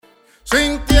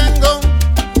sintiendo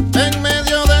en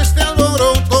medio de este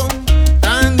alboroto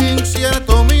tan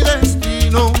incierto mi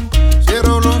destino.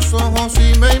 Cierro los ojos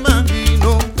y me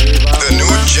imagino. The New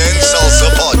Gen Salsa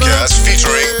Podcast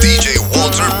featuring DJ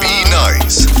Walter B.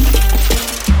 Nice.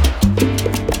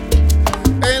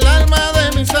 El alma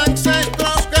de mis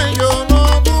ancestros que yo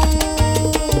no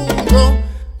dudo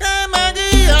que me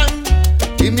guían,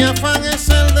 y mi afán es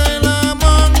el del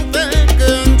amante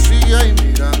que ansía y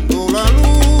mirando la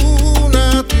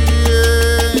luna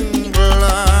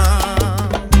tiembla.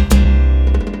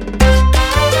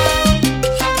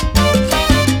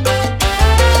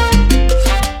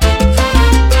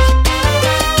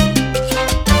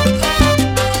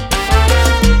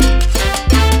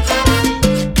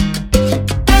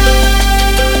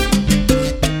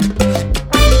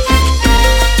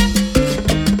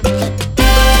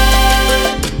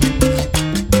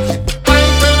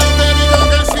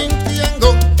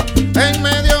 En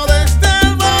medio de este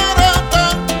alboroto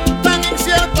tan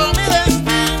incierto mi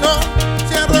destino,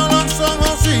 cierro los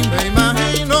ojos y me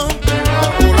imagino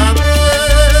bajo la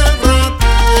tierra tiembla.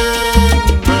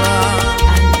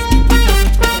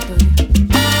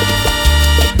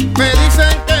 Me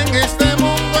dicen que en este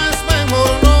mundo es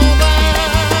mejor no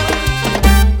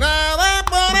dar nada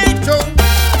por hecho.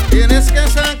 Tienes que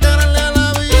sacarle a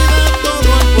la vida todo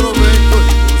el provecho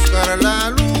y buscar la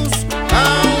luz,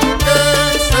 aunque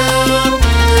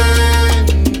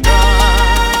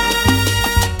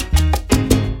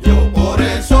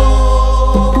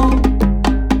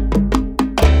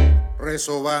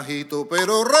rezo bajito,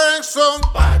 pero rezo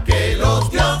Pa' que los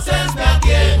dioses me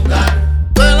atiendan,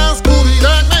 de la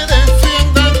oscuridad me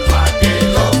defiendan. pa' que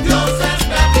los dioses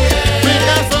me Mi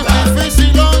caso es atiendan,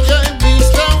 difícil, oye, mis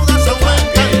deudas que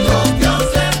aumentan. los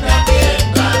dioses me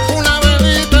atiendan, Una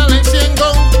velita le enciendo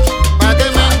pa' que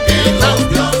me que entiendan. los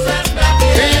dioses me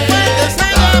Y fue que se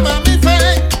atiendan, llama mi fe,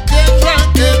 tiembla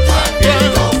que pa' que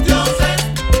tiembla. los dioses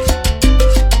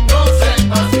no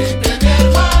sepan si que mi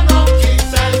hermano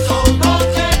quizá el sol no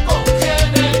te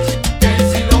conviene, que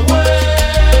si lo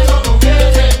bueno no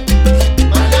viene,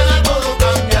 mañana todo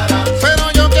cambiará. Pero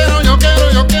yo quiero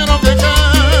que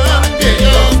cambie. Que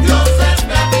los dioses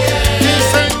me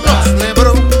Dicen atiendan, los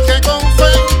Lebrón que con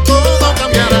fe todo que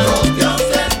cambiará. los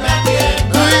dioses me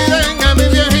atiendan, Cuiden a mi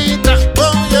viejita,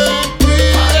 oye,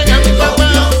 cuiden a mi que los papá.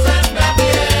 dioses me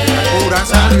atiendan. Pura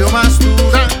salió más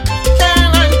dura que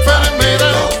la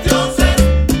enfermedad. Los dioses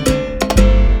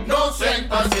no se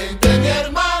impaciente, mi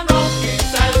hermano,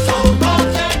 quizá el sol no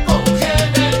te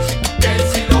conviene, que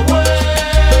si lo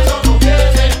bueno no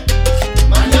viene,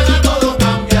 mañana todo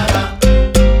cambiará.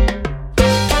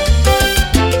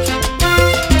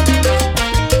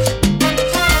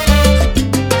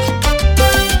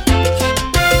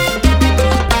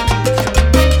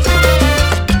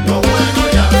 Lo bueno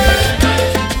ya viene,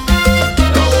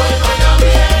 lo bueno ya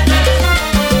viene,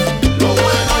 lo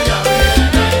bueno ya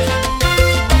viene,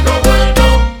 lo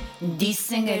bueno.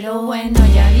 Dicen que lo bueno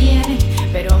ya viene,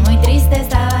 pero muy triste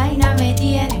esta vaina me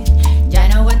tiene. Ya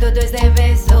no aguanto todo este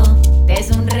beso,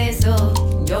 es un rezo.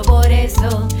 Yo por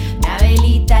eso una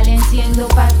velita le enciendo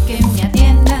pa' que me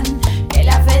atiendan, que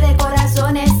la fe de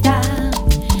corazón está.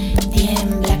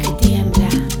 Tiembla que tiembla,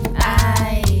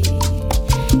 ay,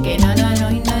 que no, no,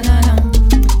 no, y no, no, no,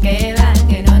 que va,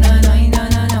 que no, no, no, y no,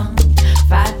 no, no.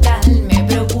 Fatal, me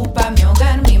preocupa mi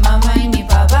hogar, mi mamá y mi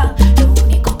papá. Lo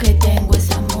único que tengo es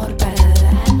amor para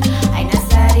dar. Ay,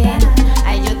 Nazarena,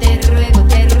 ay, yo te ruego,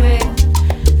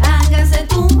 hágase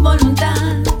tu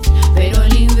voluntad. Pero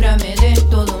líbrame de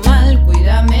todo mal,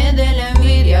 cuídame de la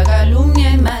envidia,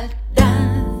 calumnia y maldad.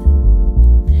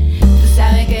 Tú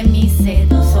sabes que mi sed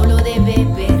solo de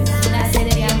beber es una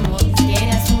sed de amor,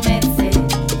 tiene a su merced.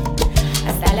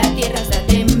 Hasta la tierra está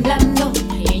temblando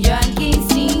y yo aquí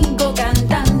sigo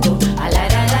cantando. A la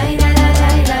la la la la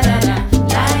la la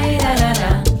la la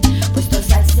la. Puesto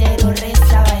salsero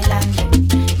reza bailando.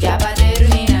 Ya va a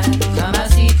terminar,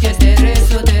 mamacita, este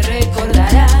rezo te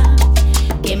recordará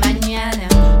que mañana,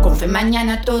 con fe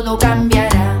mañana todo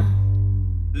cambiará.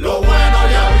 Lo bueno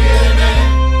ya viene,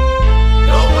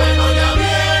 lo bueno ya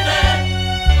viene,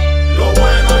 lo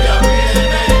bueno ya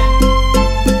viene,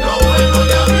 lo bueno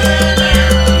ya viene,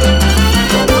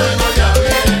 lo bueno ya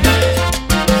viene,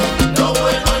 lo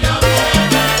bueno ya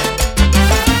viene,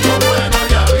 lo bueno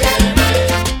ya viene,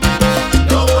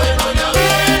 lo bueno ya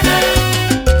viene.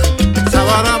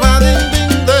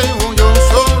 Sabarabadindindeo, yo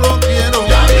solo quiero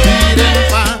Ya vivir viene.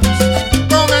 en paz.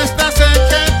 Con esta sed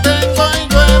que tengo y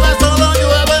llueve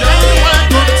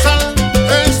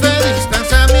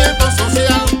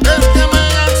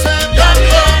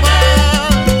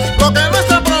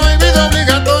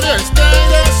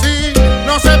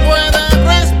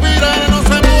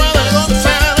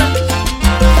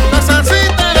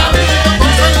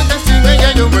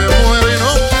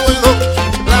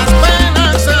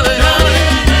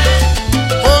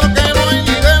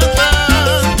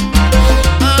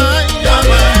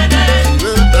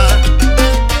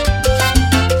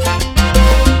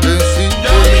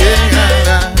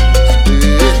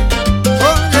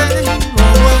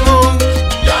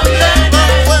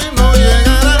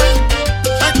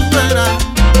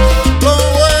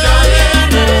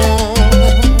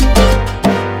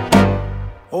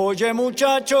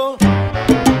muchacho,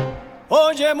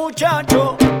 oye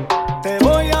muchacho, te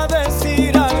voy a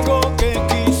decir algo que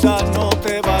quizás no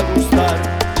te va a gustar.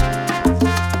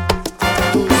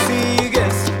 Tú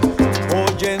sigues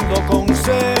oyendo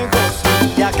consejos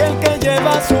de aquel que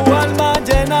lleva su alma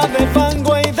llena de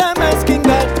fango y de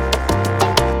mezquindad.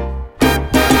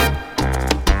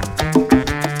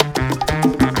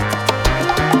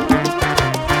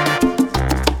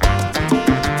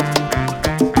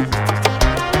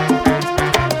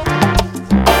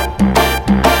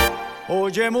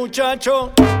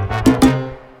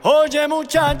 Oye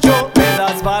muchacho, le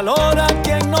das valor a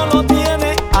quien no lo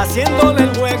tiene, haciéndole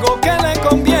el juego que le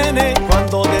conviene.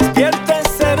 Cuando despiertes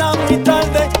será muy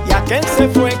tarde y aquel se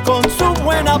fue con su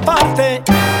buena parte.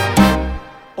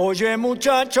 Oye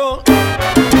muchacho,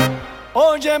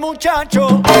 oye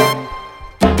muchacho.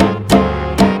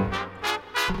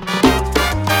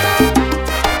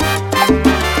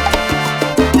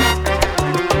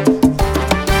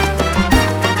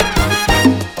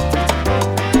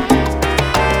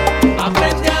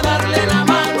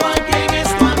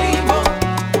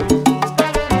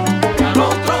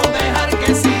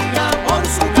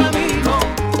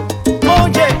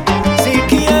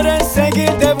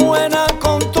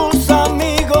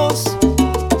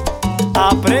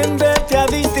 Apréndete a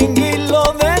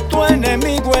distinguirlo de tu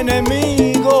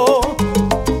enemigo.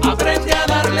 Aprende a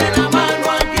darle la mano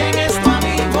a quien es tu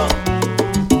amigo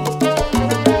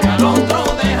y al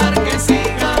otro dejar que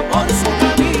siga por su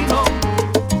camino.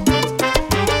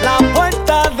 La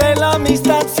puerta de la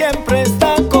amistad siempre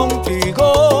está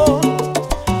contigo.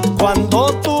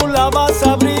 Cuando tú la vas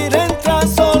a abrir entra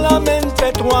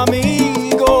solamente tu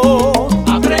amigo.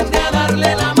 Aprende a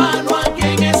darle la mano a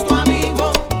quien es tu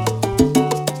amigo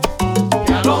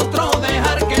y al otro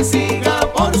dejar que siga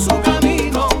por su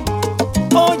camino.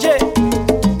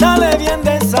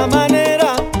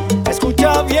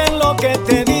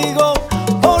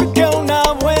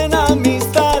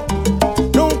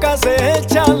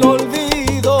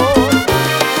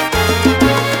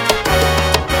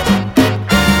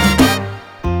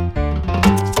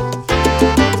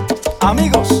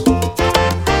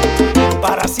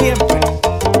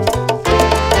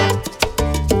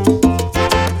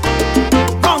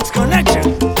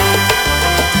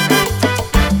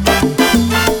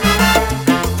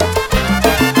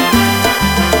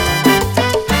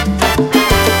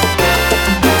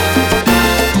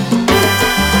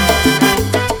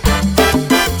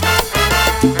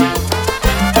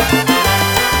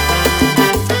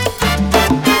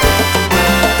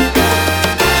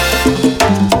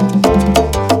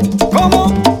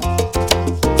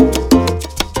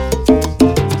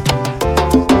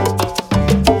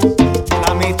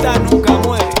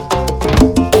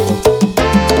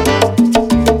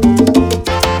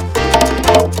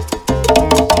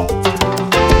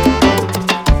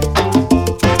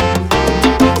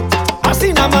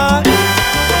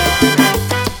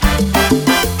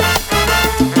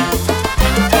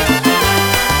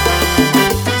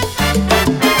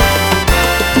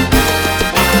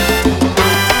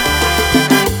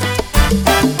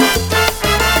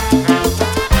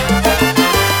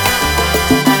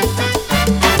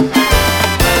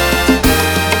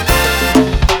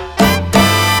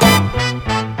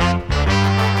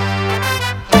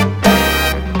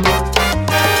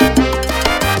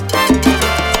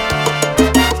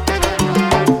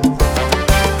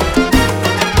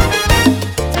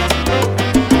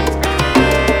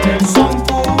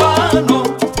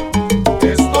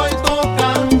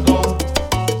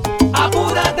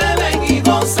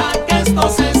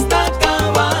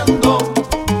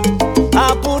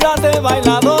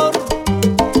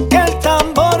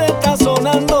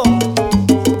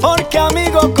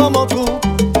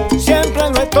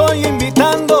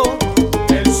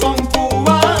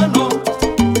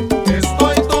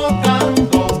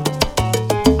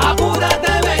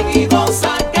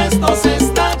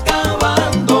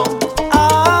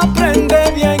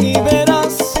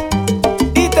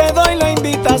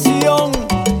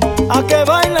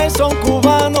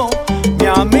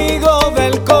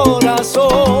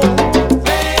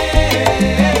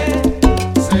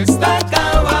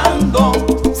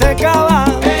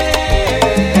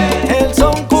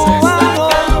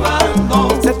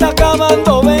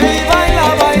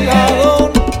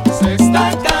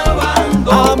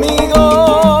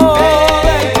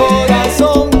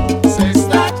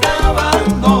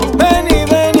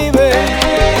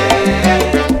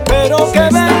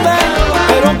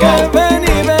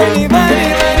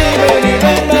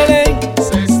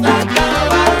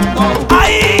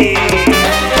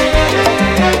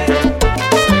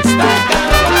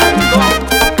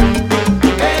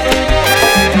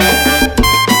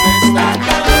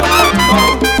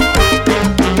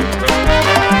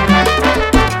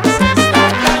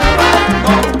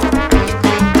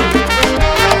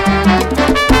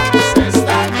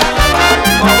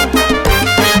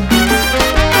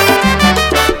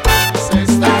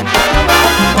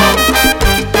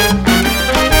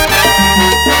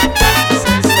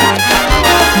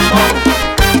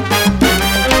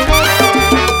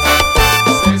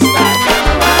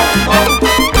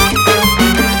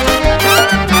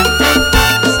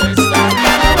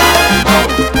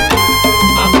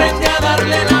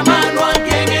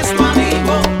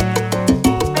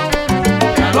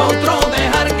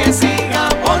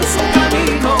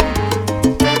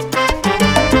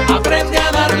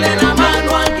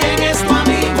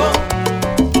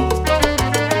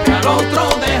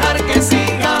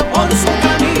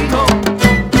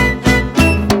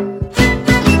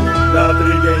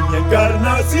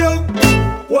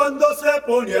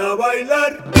 pone a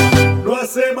bailar, no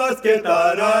hace más que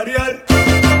tararear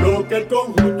lo que el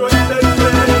conjunto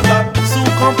interpreta. Su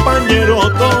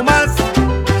compañero Tomás,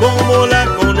 como la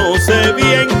conoce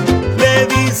bien, le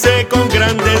dice con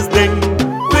gran desdén: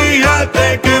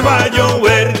 fíjate que va a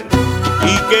llover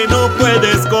y que no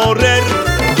puedes correr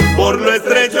por lo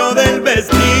estrecho del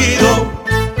vestido.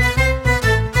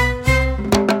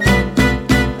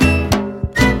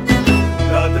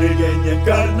 La trigueña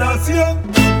Encarnación,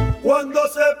 cuando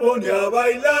se pone a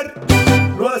bailar,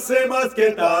 no hace más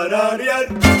que tararear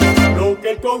lo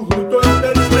que el conjunto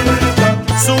interpreta.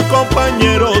 Su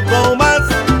compañero Tomás,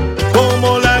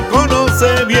 como la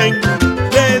conoce bien,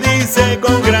 le dice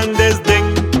con gran desdén: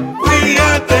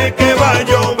 fíjate que va a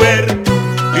llover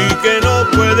y que no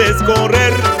puedes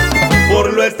correr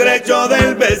por lo estrecho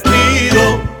del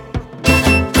vestido.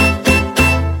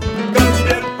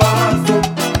 Cambia el paso,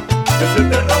 que se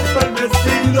te rompa el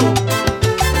vestido.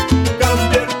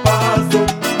 Cambia el paso,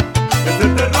 que se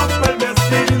te rompa el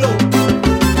vestido.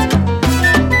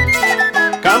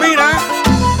 Camina,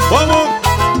 ¿cómo?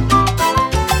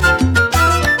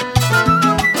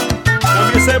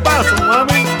 Cambia ese paso,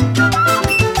 mami.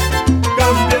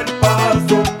 Cambia el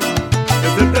paso, que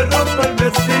se te rompa el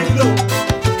vestido.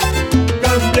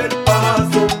 Cambia el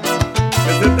paso,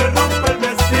 que se te rompa el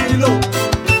vestido.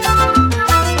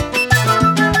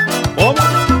 ¿Cómo?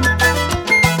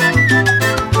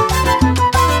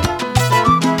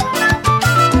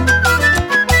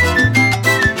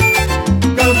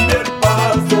 Cambia el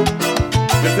paso,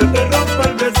 que se te rompa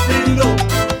el vestido.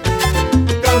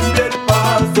 Cambia el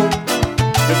paso,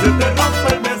 que se te rompa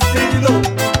el vestido.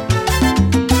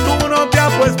 Tú no te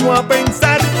has puesto a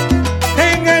pensar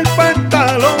en el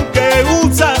pantalón que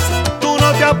usas. Tú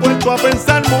no te has puesto a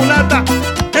pensar, mulata,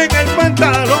 en el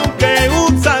pantalón que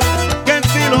usas, que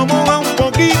si lo moja un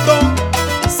poquito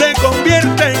se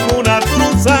convierte en una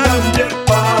truza. Cambia el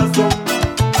paso,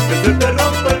 que se te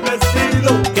rompa el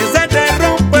vestido. Que se te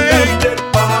rompe. Cambia el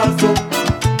paso,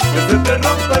 que se te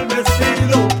rompa el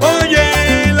vestido. Oye,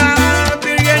 la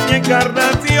trigueña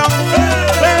Encarnación,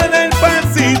 le da el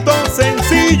pasito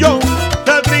sencillo.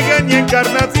 La trigueña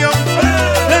Encarnación,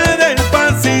 le da el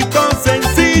pasito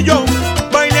sencillo.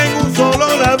 Baila en un solo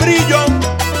ladrillo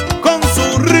con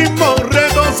su ritmo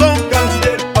retozón.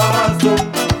 Cambia el paso,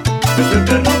 que se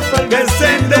te rompa el Que vestido.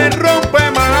 se te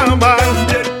rompe, mamá.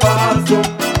 Cambia el paso,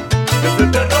 que se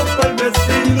te rompa el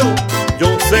vestido. Yo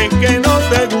sé que no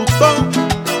te gustó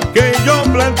que yo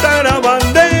plantara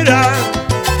bandera,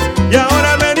 y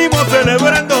ahora venimos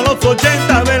celebrando los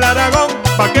 80 del Aragón,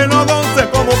 pa' que no goce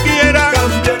como quiera.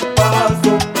 Cambia el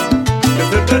paso, que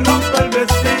se te rompa el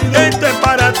vestido. Esto es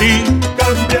para ti.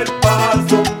 Cambia el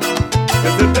paso, que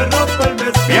se te rompa el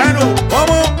vestido. Piano,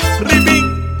 como ripping,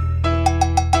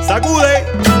 sacude.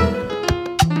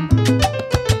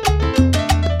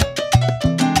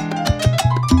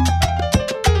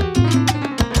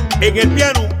 En el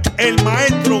piano, el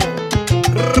maestro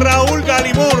Raúl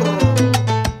Galimor.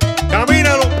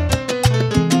 Camínalo.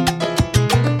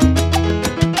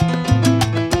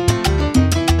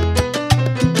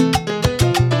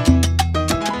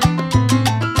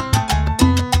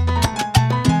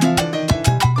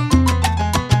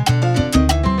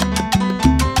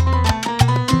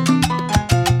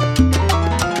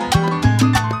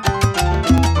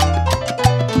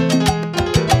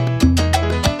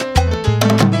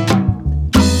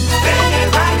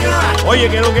 Oye,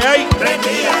 ¿qué es lo que hay?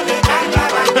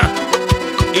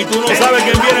 Y tú no sabes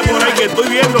quién viene por ahí, que estoy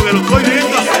viendo, que lo estoy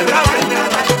viendo hace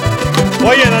rato.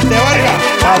 Oye, Dante Vargas,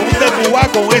 ¿a dónde tú vas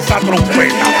con esa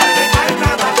trompeta?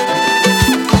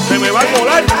 Se me va a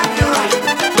colar.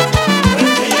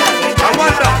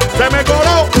 Aguanta, se me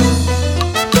coló.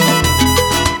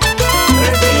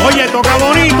 Oye, toca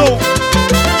bonito.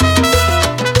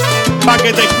 Pa'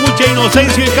 que te escuche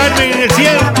Inocencio y Carmen en el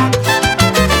cielo.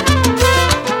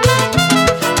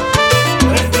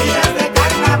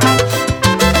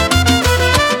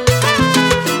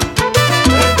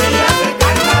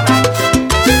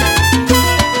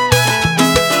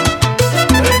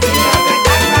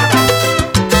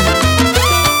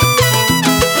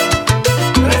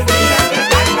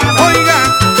 Oiga,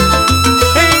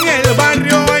 en el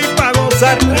barrio hay pa'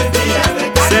 gozar,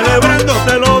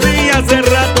 celebrándote los días hace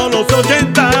rato los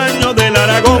 80 años del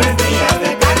Aragón.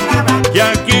 Y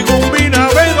aquí Gumbi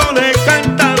Navego le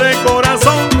canta de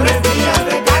corazón,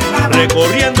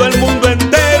 recorriendo el mundo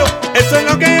entero. Eso es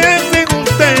lo que hacen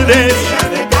ustedes.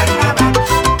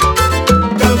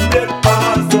 Cambia el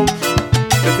paso,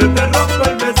 que se te rompa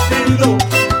el vestido.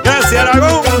 Gracias,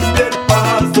 Aragón, Cambia el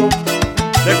paso,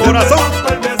 de corazón. rompa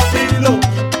el vestido.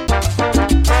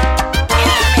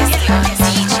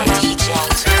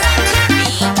 DJ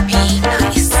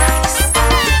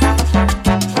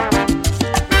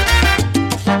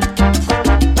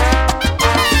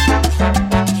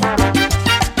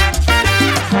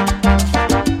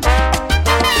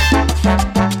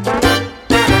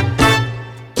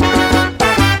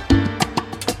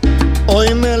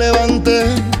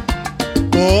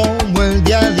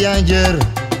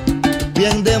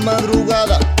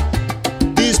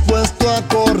puesto a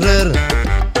correr.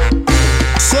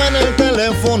 Suena el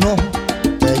teléfono,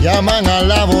 te llaman a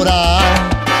laborar.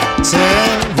 Se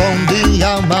va un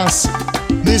día más,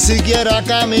 ni siquiera a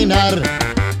caminar.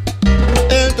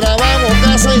 El trabajo,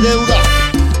 casa y deuda,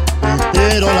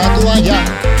 pero la toalla,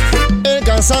 el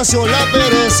cansancio, la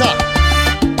pereza,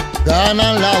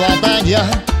 ganan la batalla.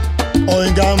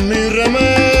 Oigan mi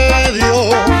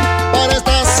remedio para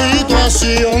esta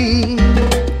situación.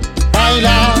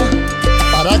 Baila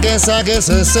para que saques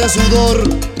ese sudor.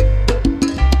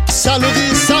 Salud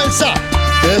y salsa,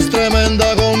 que es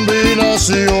tremenda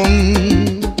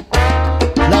combinación.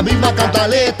 La misma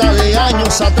cantaleta de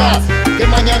años atrás, que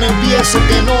mañana empiezo,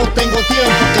 que no tengo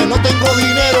tiempo, que no tengo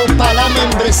dinero para la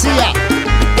membresía.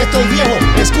 Que estoy viejo,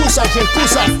 excusas y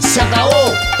excusas, se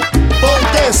acabó.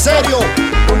 Ponte serio,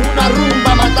 con una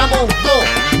rumba matamos dos.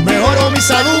 Mejoro mi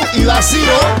salud y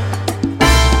vacío.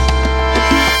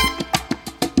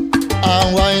 A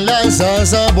bailar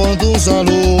salsa por tu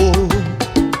salud.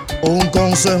 Un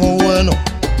consejo bueno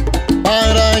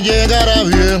para llegar a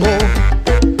viejo,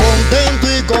 contento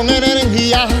y con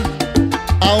energía,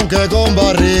 aunque con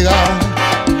barriga.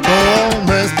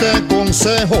 Toma este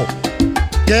consejo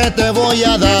que te voy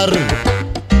a dar.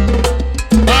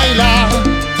 Baila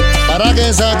para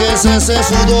que saques ese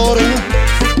sudor.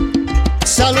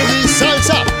 Salud y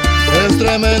salsa es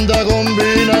tremenda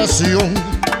combinación.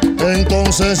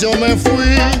 Entonces yo me fui,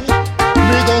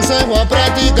 mi consejo a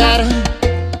practicar.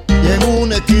 Y en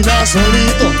una esquina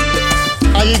solito,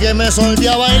 allí que me solté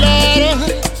a bailar,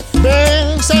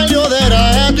 me salió de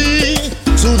ti,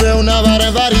 sudé una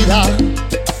barbaridad.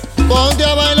 Ponte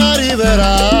a bailar y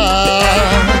verás.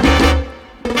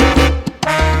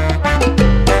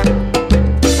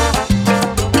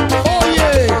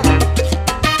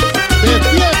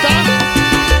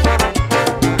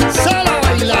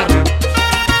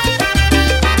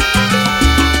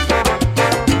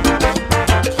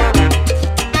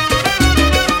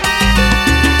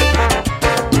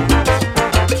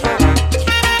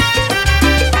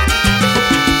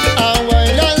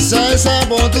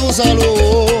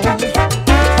 Salud, para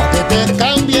que te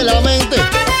cambie la mente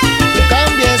y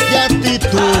cambies de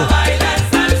actitud. A bailar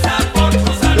salsa por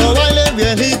tu salud. Lo baila el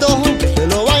viejito, que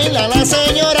lo baila la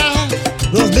señora,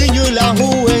 los niños y la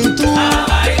juventud. A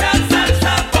bailar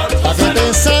salsa por tu Para que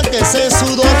te saques ese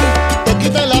sudor, te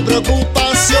quites la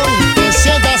preocupación, te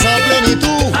sientas a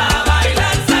plenitud. A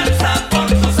bailar salsa por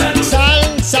tu salud.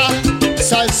 Salsa,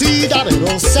 salsita,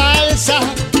 pero salsa,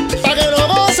 para que lo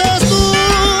goces tú.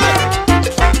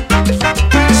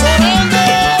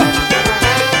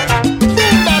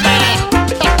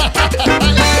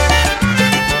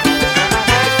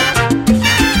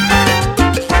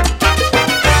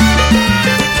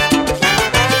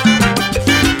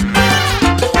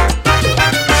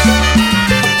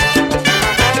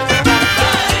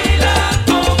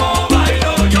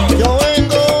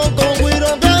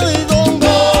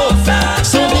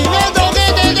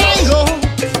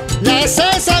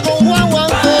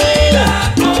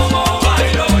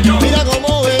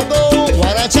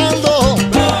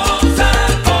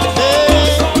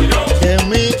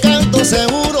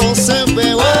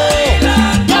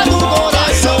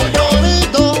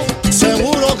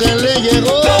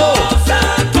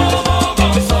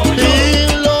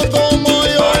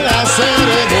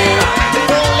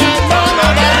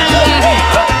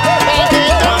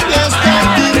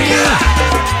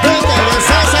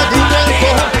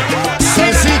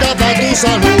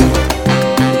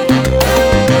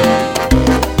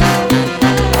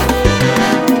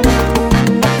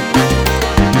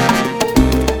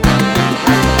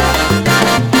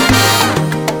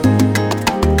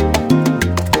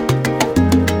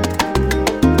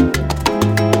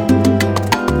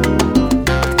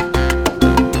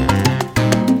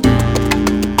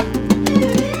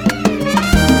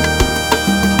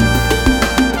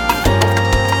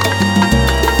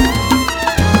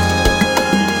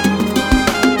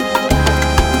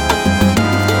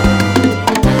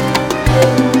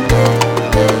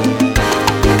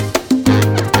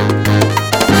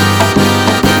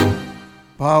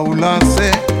 Paula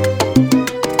C.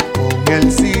 con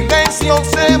el silencio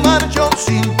se marchó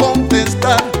sin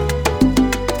contestar.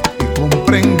 Y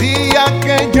comprendí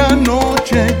aquella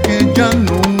noche que ya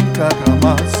nunca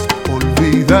jamás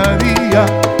olvidaría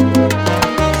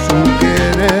su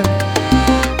querer.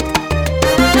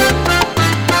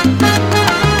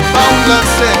 Paula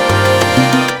C.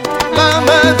 la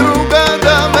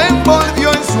madrugada me envolvió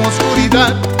en su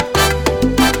oscuridad.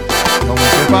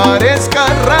 Aunque parezca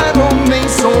raro, me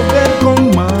hizo ver con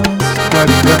más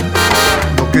claridad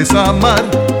lo que es amar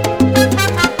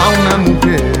a una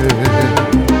mujer.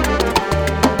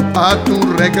 A tu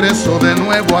regreso de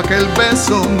nuevo aquel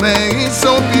beso me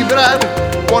hizo vibrar.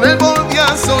 Por él volví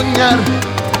a soñar,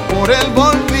 por él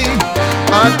volví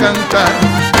a cantar.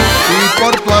 Y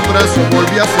por tu abrazo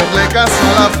volví a hacerle caso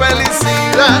a la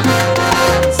felicidad,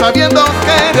 sabiendo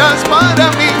que eras para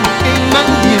mí y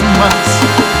nadie más.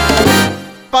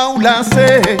 Paula,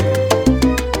 sé,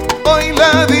 hoy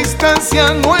la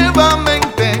distancia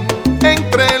nuevamente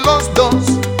entre los dos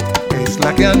es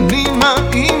la que anima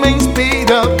y me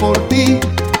inspira por ti.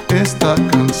 Esta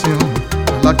canción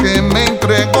a la que me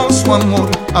entregó su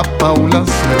amor, a Paula,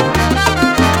 sé,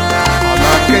 a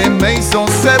la que me hizo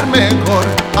ser mejor,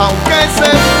 aunque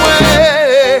se fue.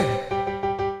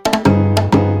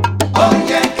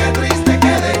 Oye, qué triste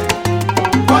quedé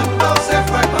cuando se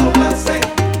fue Paula C.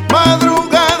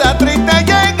 Madrugada triste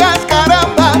llegas,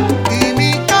 caramba, y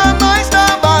mi cama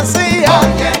está vacía.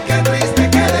 Oye, qué triste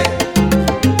quedé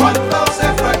cuando se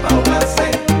fue Paula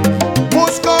C.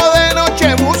 Busco de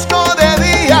noche, busco de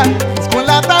día, busco en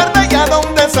la tarde y a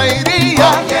dónde se iría.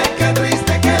 Oye, qué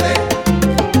triste quedé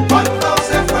cuando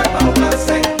se fue Paula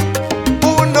C.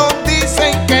 Unos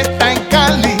dicen que está en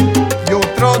Cali y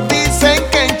otros dicen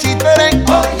que en Chitré.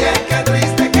 Oye, qué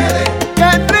triste quedé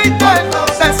Qué triste,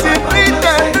 decir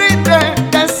triste,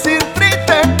 decir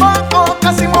triste poco,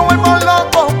 casi me vuelvo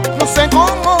loco, no sé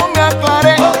cómo me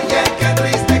aclaré. Oye, qué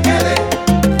triste quedé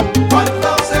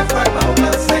cuando se fue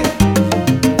Paula C.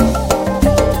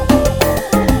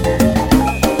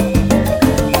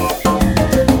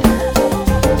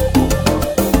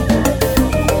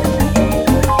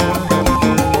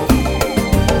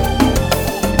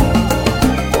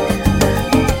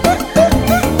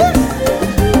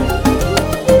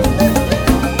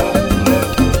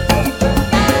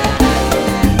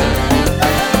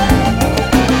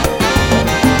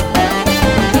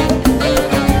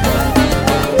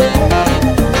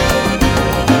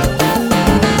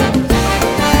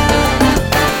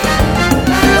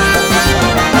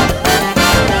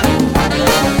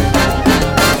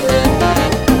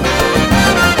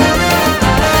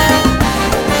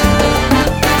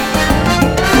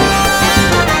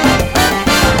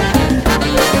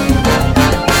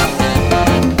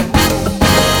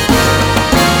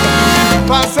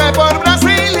 Pasé por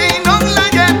Brasil y no la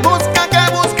hallé, busca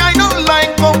que busca y no la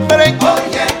encontré.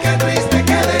 Oye, qué triste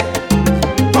quedé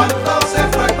cuando se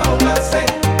fue Paula C.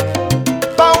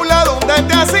 Paula, ¿dónde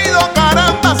te has ido,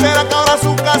 caramba? ¿Será que ahora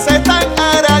su casa está en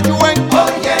Arayuen?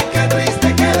 Oye, qué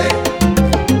triste quedé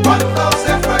cuando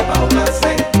se fue Paula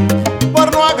C.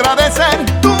 Por no agradecer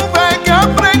tuve que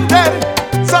aprender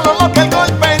solo lo que el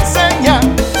golpe enseña.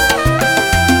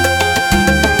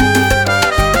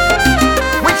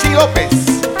 Wichi López,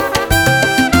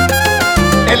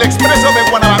 el expreso de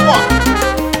Guanabacoa.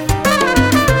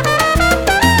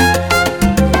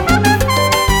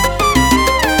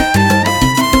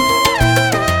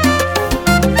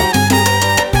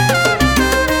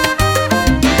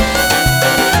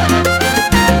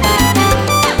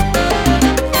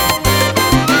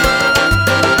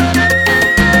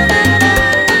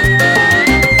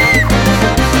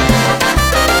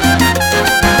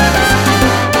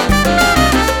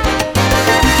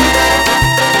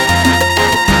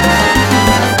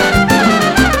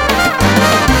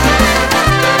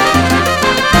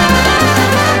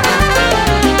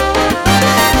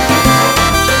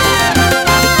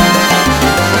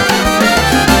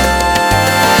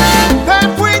 Te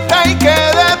fuiste y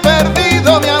quedé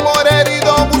perdido, mi amor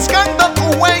herido, buscando tu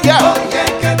huella. Oye,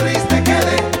 qué triste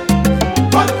quedé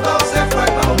cuando se fue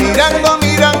Paula C. Mirando,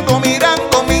 mirando,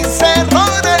 mirando mis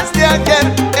errores de ayer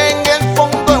en el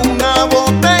fondo de una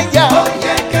botella.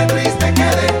 Oye, qué triste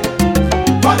quedé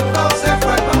cuando se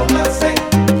fue Paula C.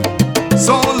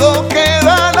 Solo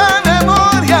queda la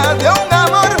memoria de un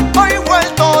amor hoy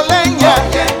vuelto leña.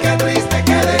 Oye, qué triste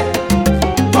quedé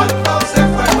cuando se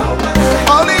fue Paula C.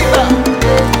 Ahorita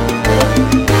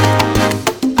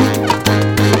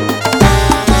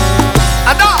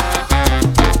 ¡anda!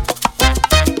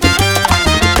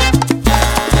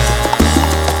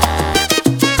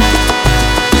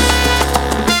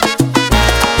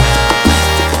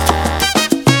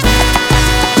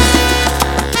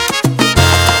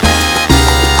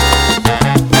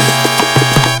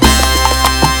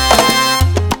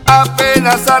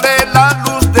 Apenas sale la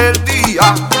luz del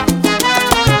día,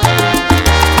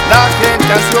 la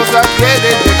gente ansiosa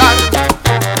quiere llegar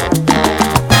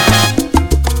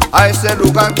a ese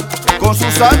lugar con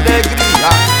sus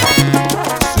alegrías.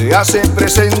 Se hacen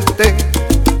presente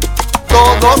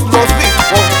todos los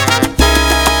tipos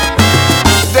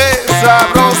de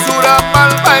sabrosura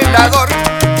para el bailador.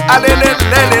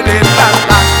 Alelelelele, la,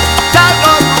 la. Ya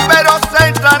los números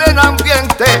entran en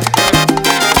ambiente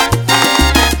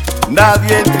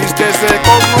nadie entristece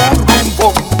con un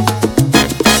rumbo.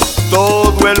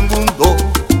 Todo el mundo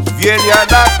viene a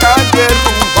la calle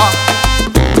rumba,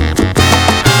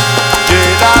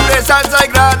 llena de salsa y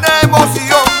gran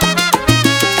emoción.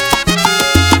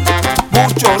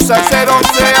 Muchos salseros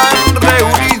se han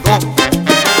reunido,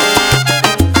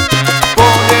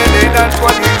 ponen en alto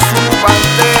allí su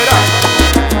bandera,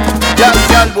 ya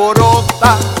se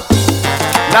alborota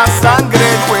la sangre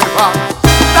nueva.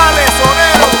 Dale,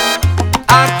 sonero.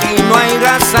 Aquí no hay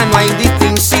raza, no hay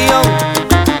distinción,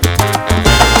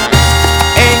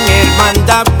 en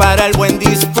hermandad para el buen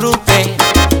disfrute,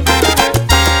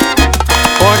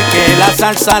 porque la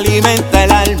salsa alimenta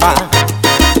el alma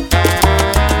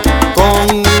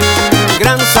con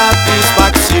gran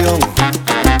satisfacción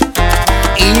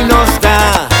y nos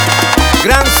da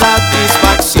gran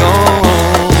satisfacción.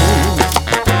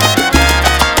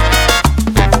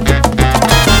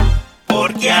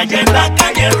 Porque allá en la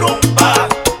calle rumba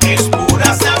es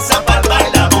pura salsa para el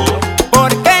bailador.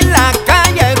 Porque en la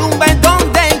calle rumba es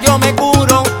donde yo me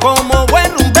curo como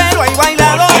buen rumbero y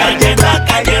bailador. Porque allá en la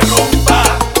calle rumba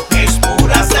es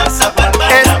pura salsa para el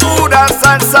Es bailador. pura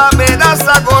salsa,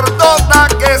 amenaza gordota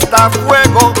que está a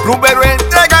fuego. Rumbero,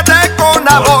 entrégate con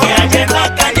amor. Porque allá en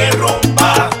la calle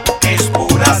rumba es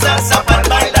pura salsa para el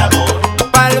bailador.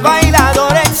 Para el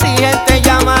bailador exigente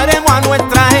llamaremos a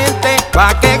nuestra gente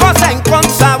pa' que gocen con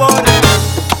sabor.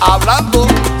 Hablando,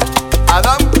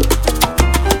 Adán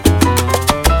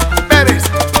Pérez.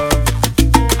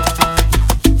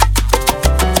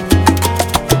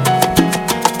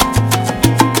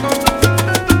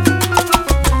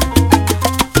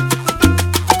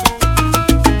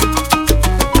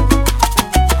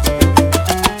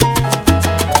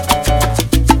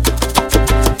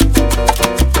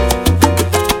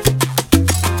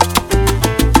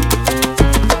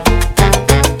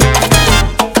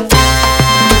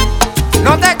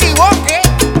 No te equivoques,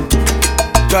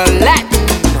 The Latin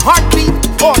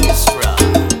Heartbeat Orchestra,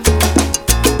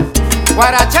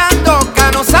 guarachando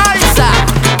cano salsa.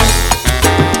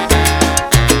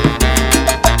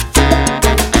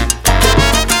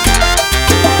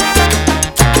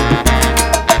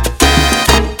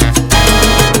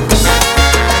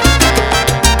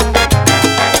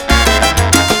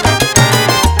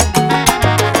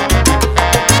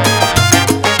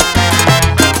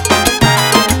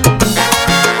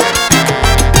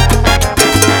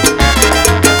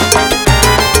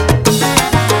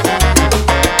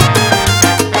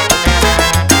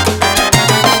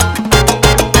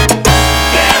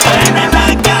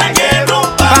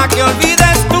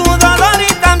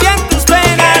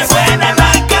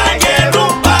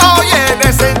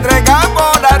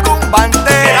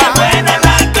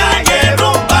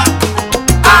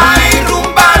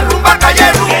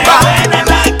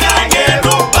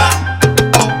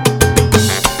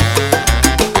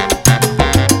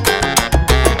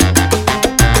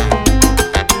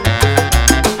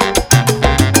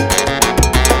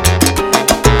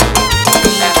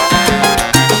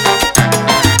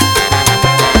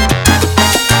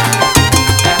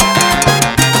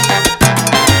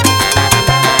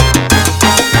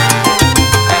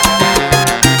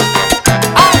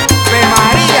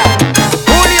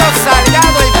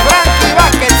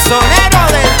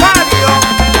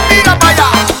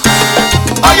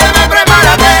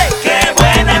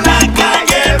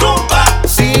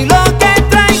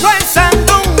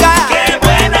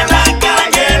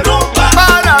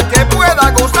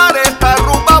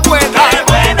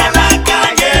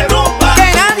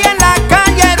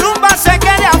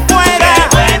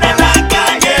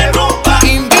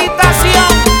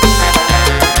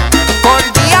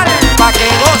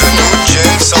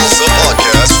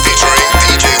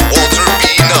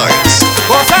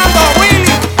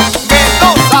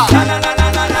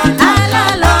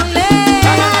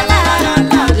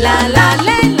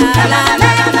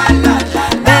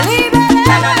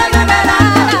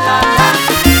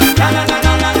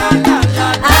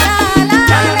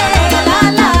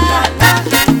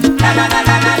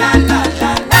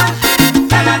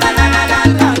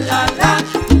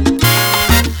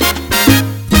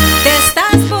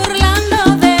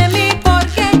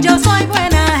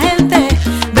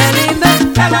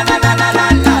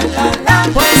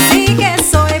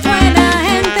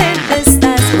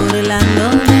 la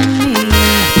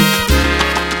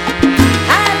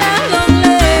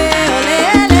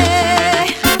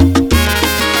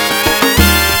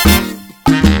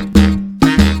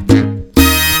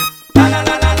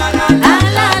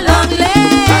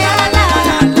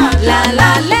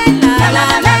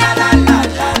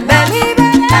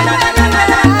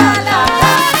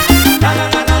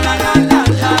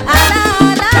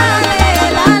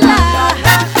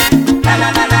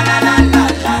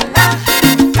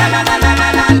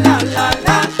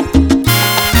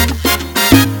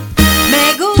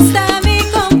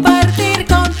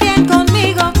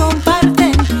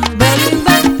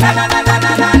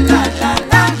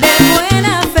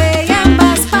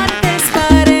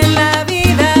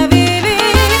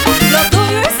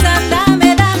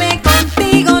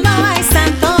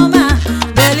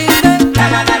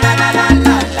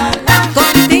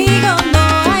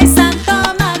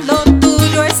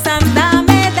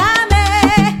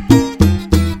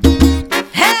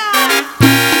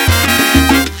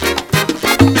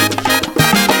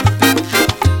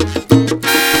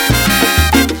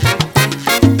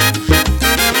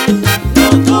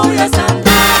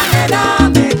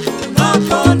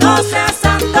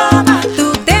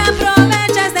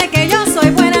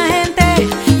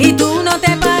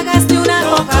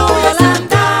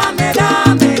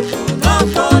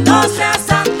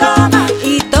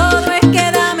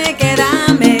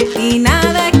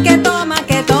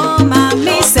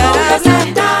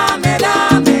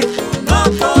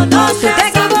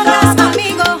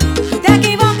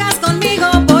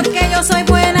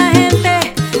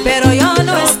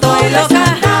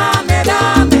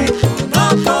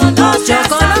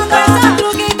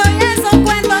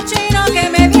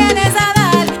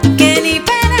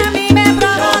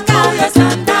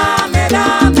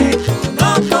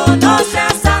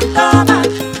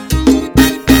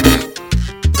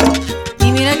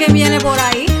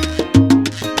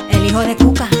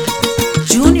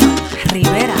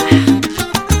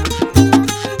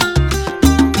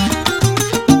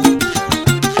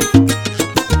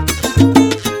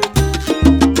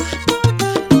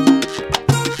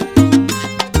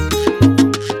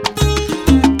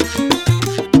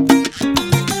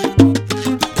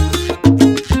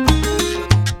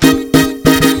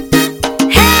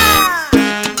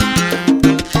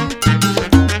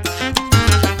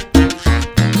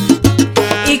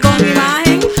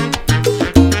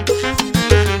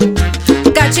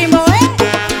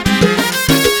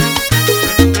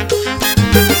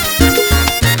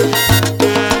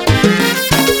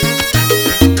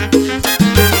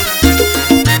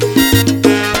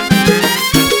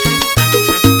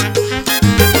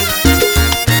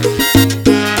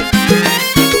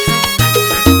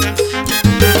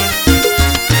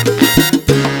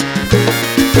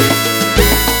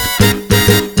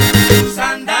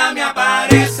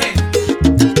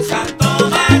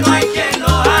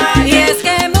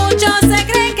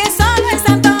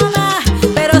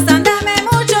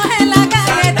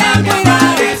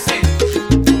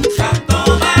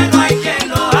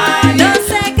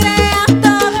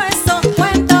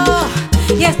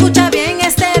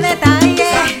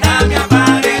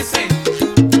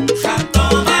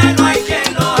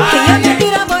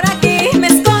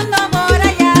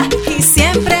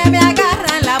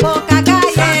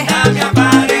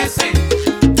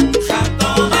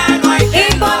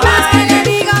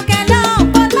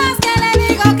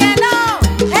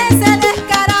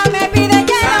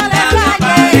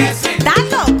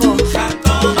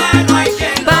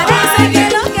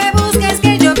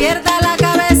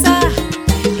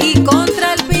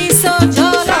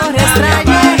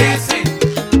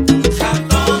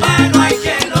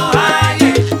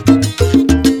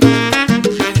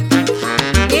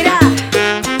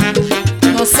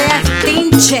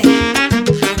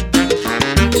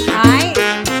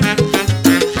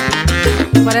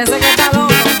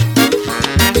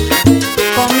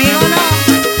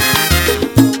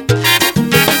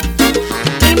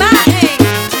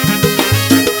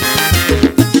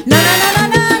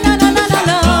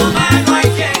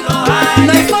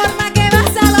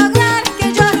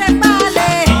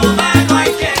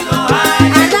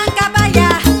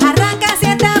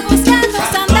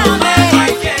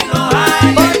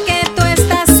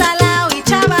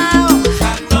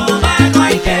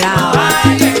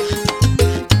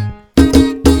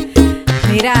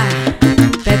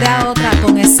la otra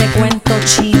con ese cuento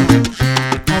chino.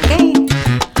 ¿Ok?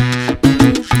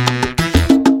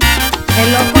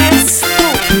 El loco es tú.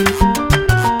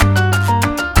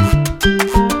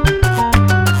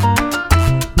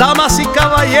 Damas y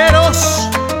caballeros,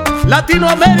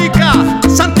 Latinoamérica,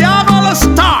 Santiago los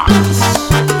Stars.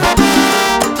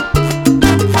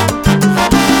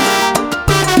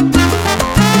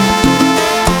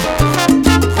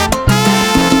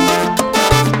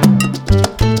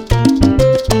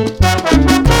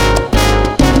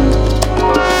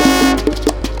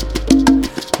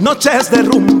 Noches de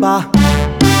rumba,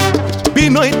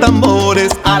 vino y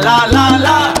tambores, a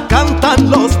la, cantan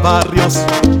los barrios.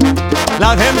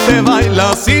 La gente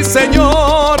baila, sí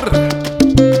señor.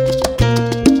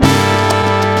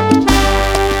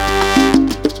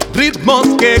 Ritmos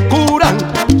que curan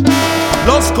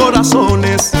los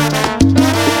corazones.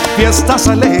 Fiestas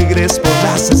alegres por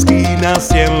las esquinas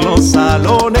y en los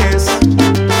salones.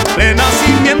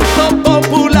 Renacimiento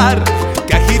popular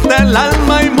que agita el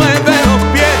alma y mueve los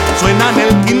pies. Suenan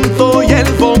el quinto y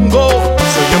el bongo,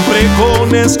 se oyen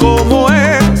pregones como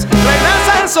es.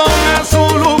 Regresa el son a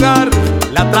su lugar,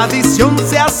 la tradición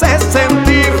se hace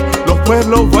sentir. Los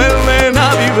pueblos vuelven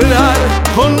a vibrar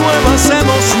con nuevas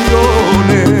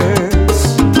emociones.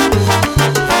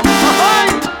 ¡Ay!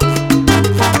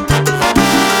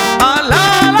 ¡Ah, la!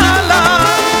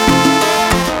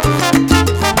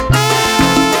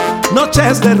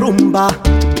 Noches de rumba,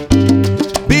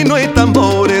 vino y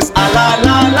tambores, a la,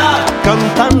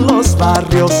 cantan los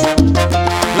barrios.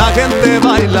 La gente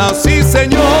baila, sí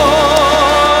señor.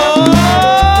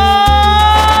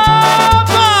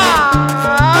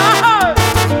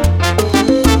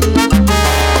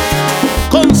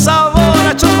 Con sabor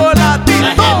a chocolate.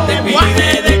 La gente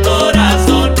pide de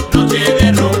corazón noche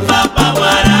de rumba pa'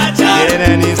 guarachar.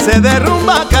 Quieren irse de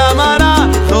rumba, cámara,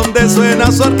 donde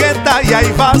suena su orquesta y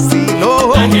hay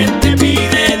vacilo. La gente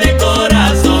pide de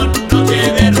corazón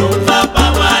noche de rumba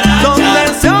pa' guarachar.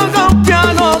 Donde se oiga un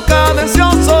piano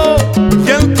cadencioso y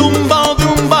el tumbao de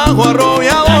un bajo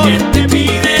arrollador. La gente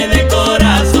pide de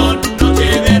corazón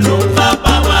noche de rumba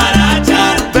pa'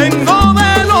 guarachar. Vengo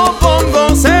de los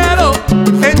bongoceros,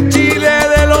 en Chile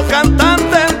de los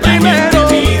cantantes primero. La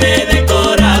gente pide de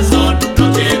corazón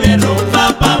noche de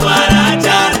rumba pa'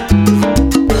 guarachar.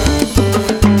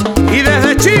 Y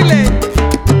desde Chile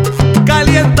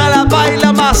calienta la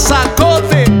baila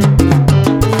mazacote.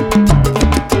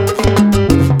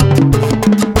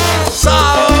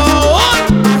 ¡Sabor!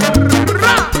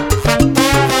 ¡Ra!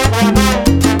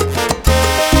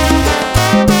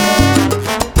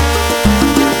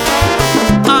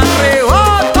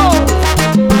 ¡Arrebato!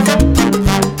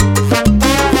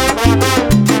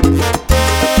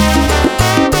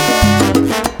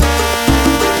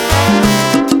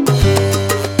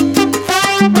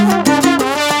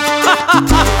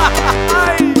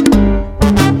 ¡Ay!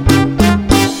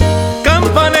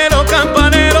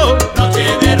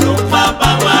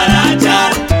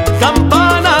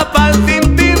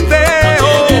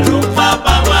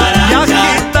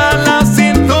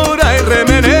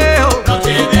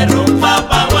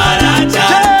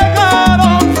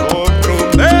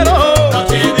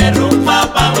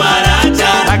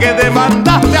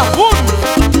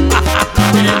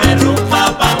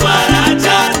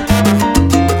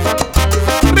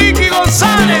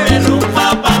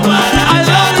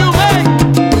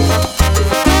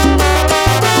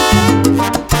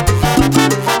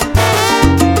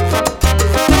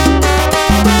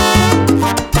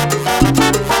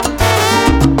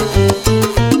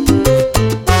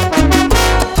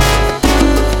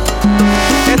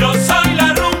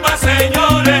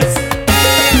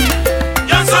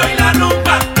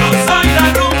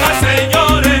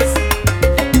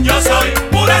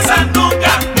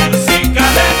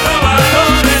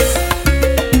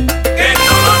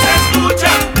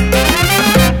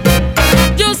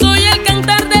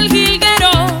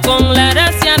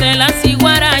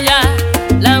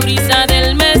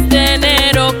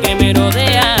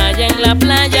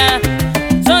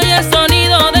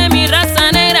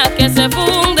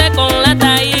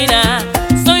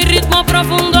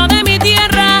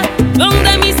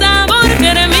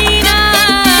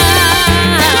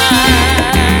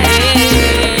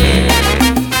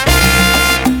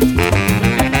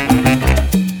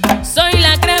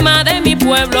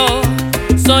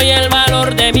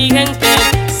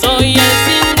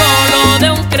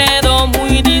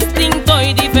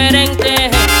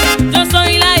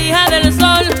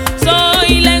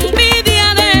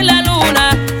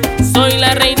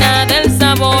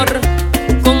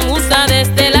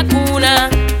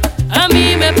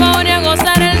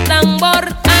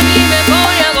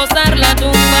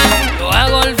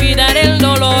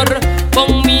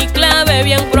 siente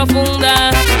bien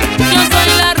profunda. Yo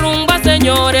soy la rumba,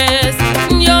 señores.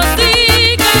 Yo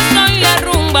sí que soy la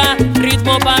rumba.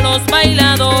 Ritmo para los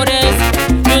bailadores.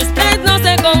 Que usted no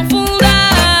se confunda.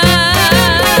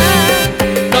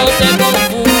 No se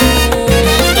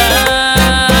confunda.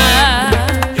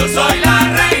 Yo soy la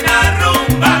reina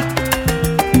rumba.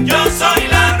 Yo soy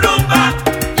la rumba.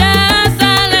 Ya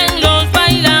salen los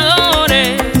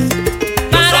bailadores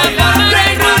para formar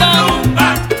el rumbo.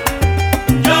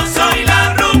 Yo soy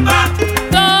la rumba.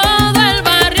 Todo el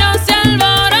barrio se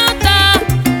alborota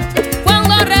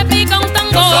cuando repica un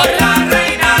tambor. Yo soy la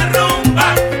reina rumba.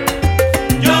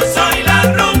 Yo soy la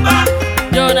rumba.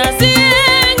 Yo nací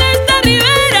en esta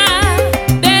ribera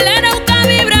del Arauca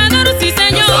vibrador, sí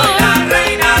señor. Yo soy la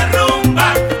reina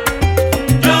rumba.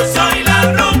 Yo soy la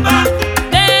rumba.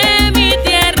 De mi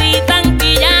tierrita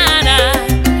antillana,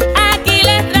 aquí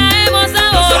les traemos Yo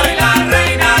sabor. soy la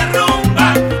reina rumba.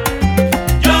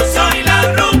 Yo soy la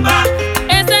rumba.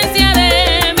 Esencia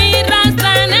de mi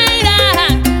raza negra,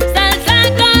 salsa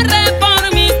corre por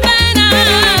mis venas.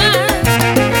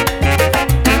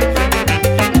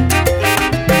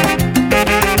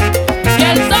 Y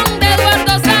el son de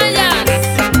Eduardo Sayas,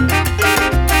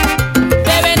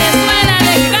 de Venezuela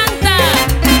les canta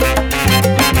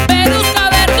Perusca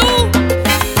Verdú.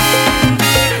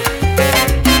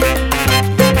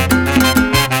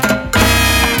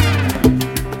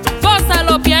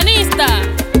 Gózalo, pianista.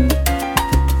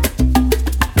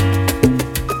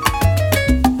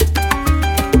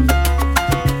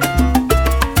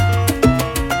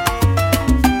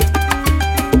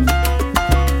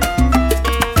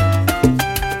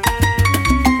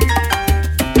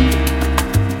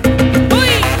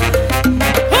 Uy,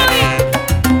 uy.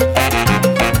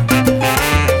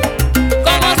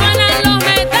 Cómo suenan los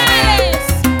metales,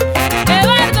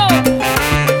 Eduardo.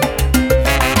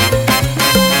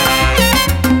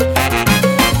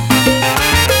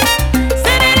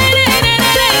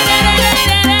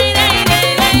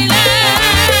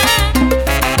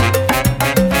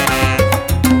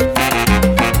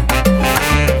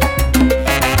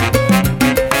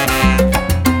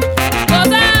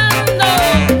 Gozando.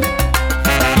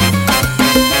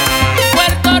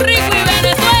 Puerto Rico y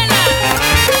Venezuela,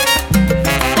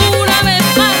 una vez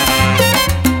más,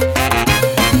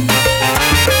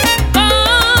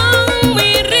 con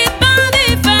mi ritmo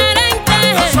diferente.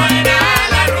 Cuando suena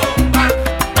la rumba,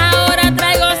 Ahora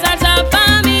traigo salsa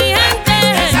pa' mi gente,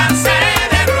 esa se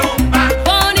derrumba.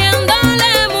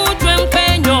 poniéndole mucho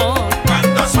empeño.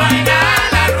 Cuando suena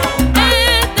la rumba,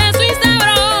 Este swing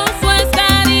sabroso es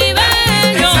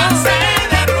caribeño, esa se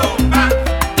derrumba.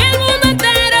 que el mundo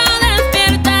entero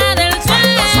despierta del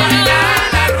Cuando suena sueño.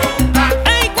 la rumba,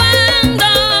 Ay, cuando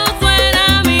suena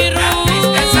mi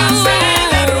esa se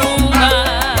derrumba. rumba,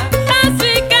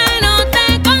 así que no te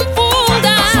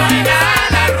confundas. Cuando suena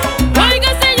la rumba,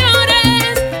 Oiga,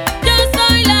 señores, yo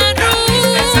soy la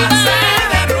esa se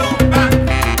rumba. derrumba.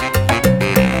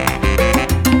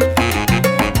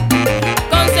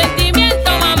 Con sentimiento,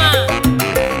 mamá.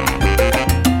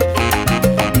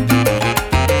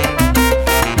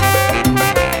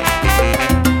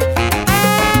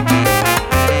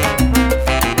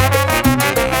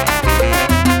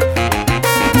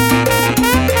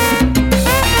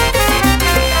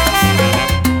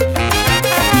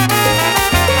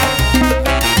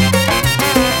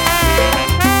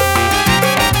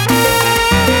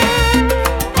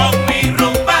 Con mi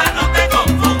rumba no te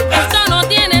confundas. Esto no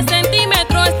tiene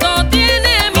centímetro, esto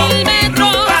tiene Con 1000 mi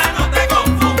metros rumba no te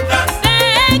confundas.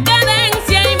 de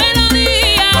cadencia y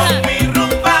melodía. Con mi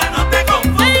rumba no te Tengo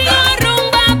confundas.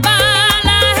 rumba pa'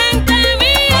 la gente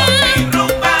Con mi mía.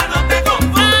 rumba no te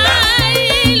confundas.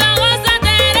 Ay, lo goza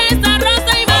Teresa,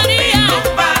 Rosa y Con mi María.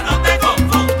 rumba no te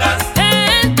confundas.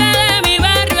 Gente de mi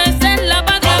barrio, esa es la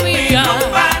patria Con mi mía.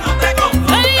 rumba no te Ay,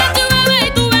 confundas. tú bebé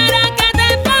y tú verás que te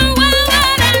pongo a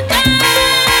baratar.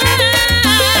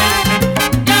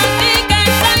 Yo sí que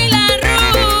soy la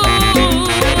rumba.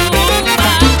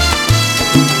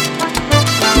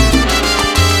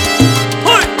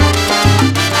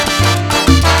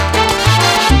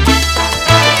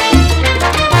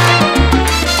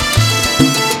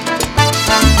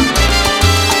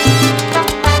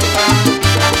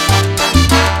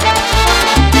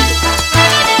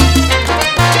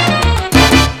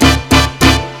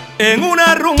 En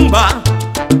una rumba,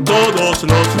 todos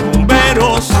los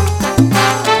rumberos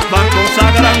van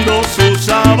consagrando su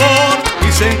sabor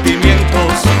y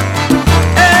sentimientos.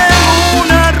 En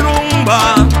una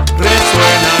rumba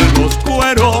resuenan los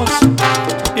cueros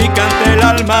y canta el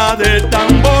alma del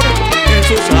tambor en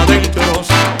sus adentros.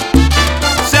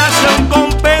 Se hace un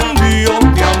compendio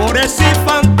de amores y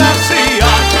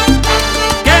fantasías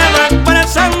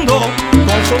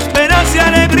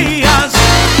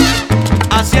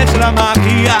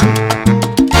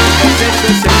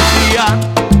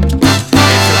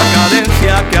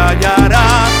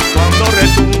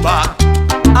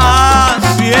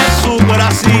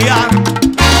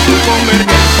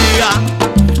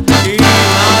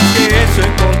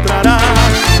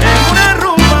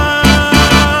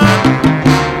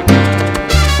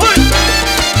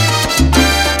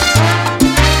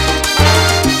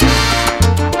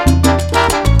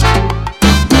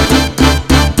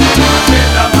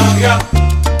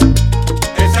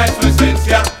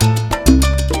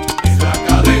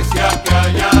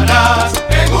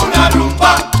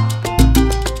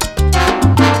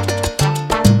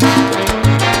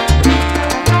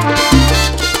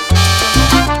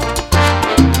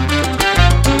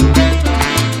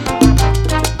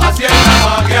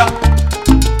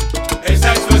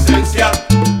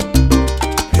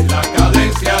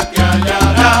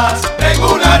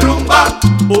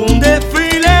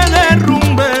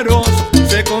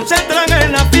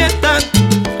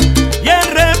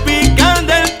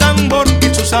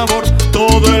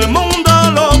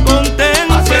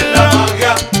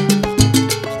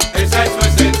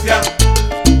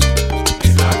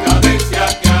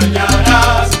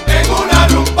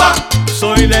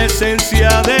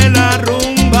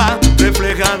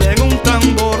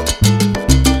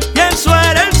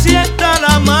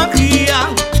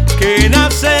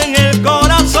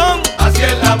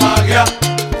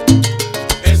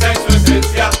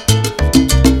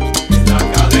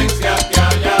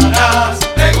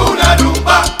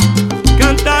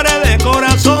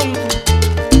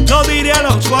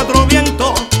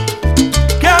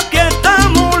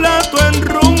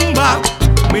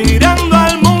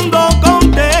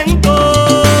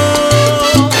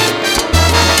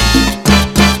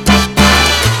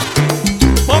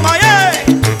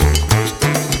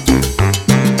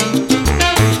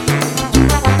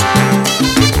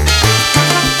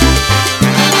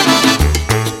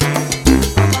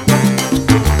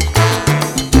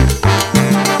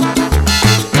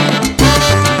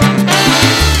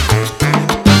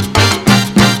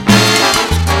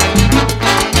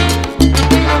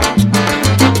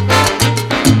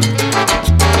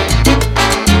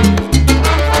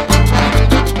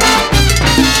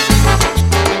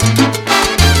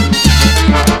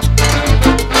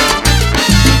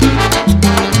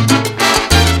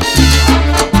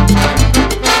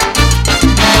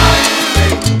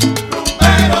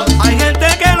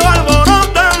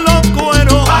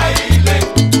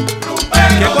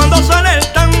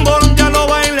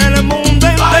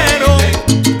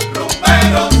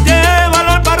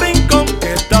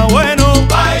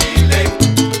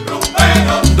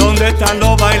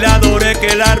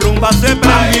la rumba se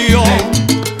prendió.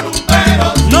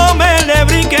 No me le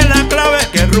brinque la clave,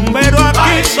 que el rumbero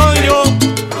aquí soy yo.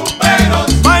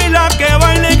 Baila que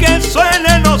baile y que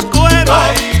suenen los cueros.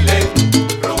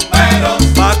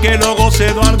 Pa' que lo goce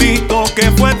Eduardito, que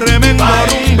fue tremendo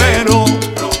rumbero.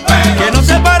 Que no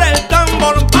se pare el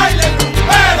tambor, baile el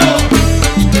rumbero.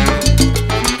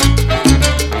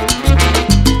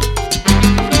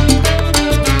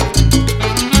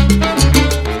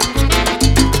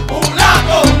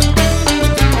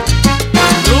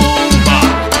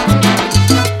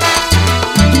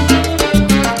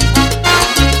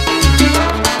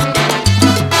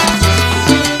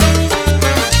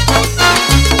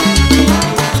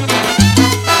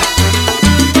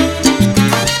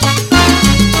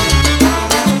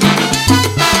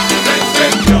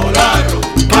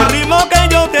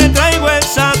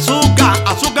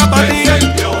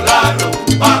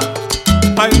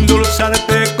 Pa'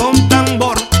 endulzarte con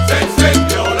tambor. Se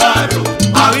encendió la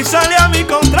rumba. Avísale a mi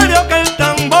contrario que el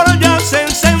tambor ya se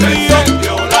encendió. Se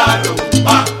encendió la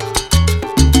rumba.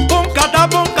 Pum cata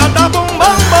pum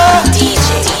bombo. DJ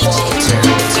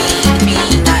Be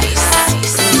Nice.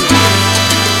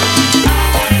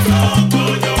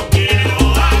 Yo quiero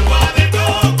agua de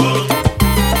coco.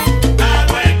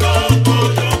 Agua de coco,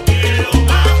 yo quiero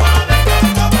agua de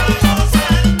coco para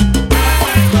gozar. Agua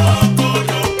de coco,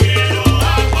 yo quiero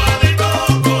agua de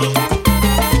coco.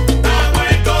 Agua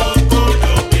de coco,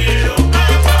 yo quiero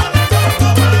agua de coco.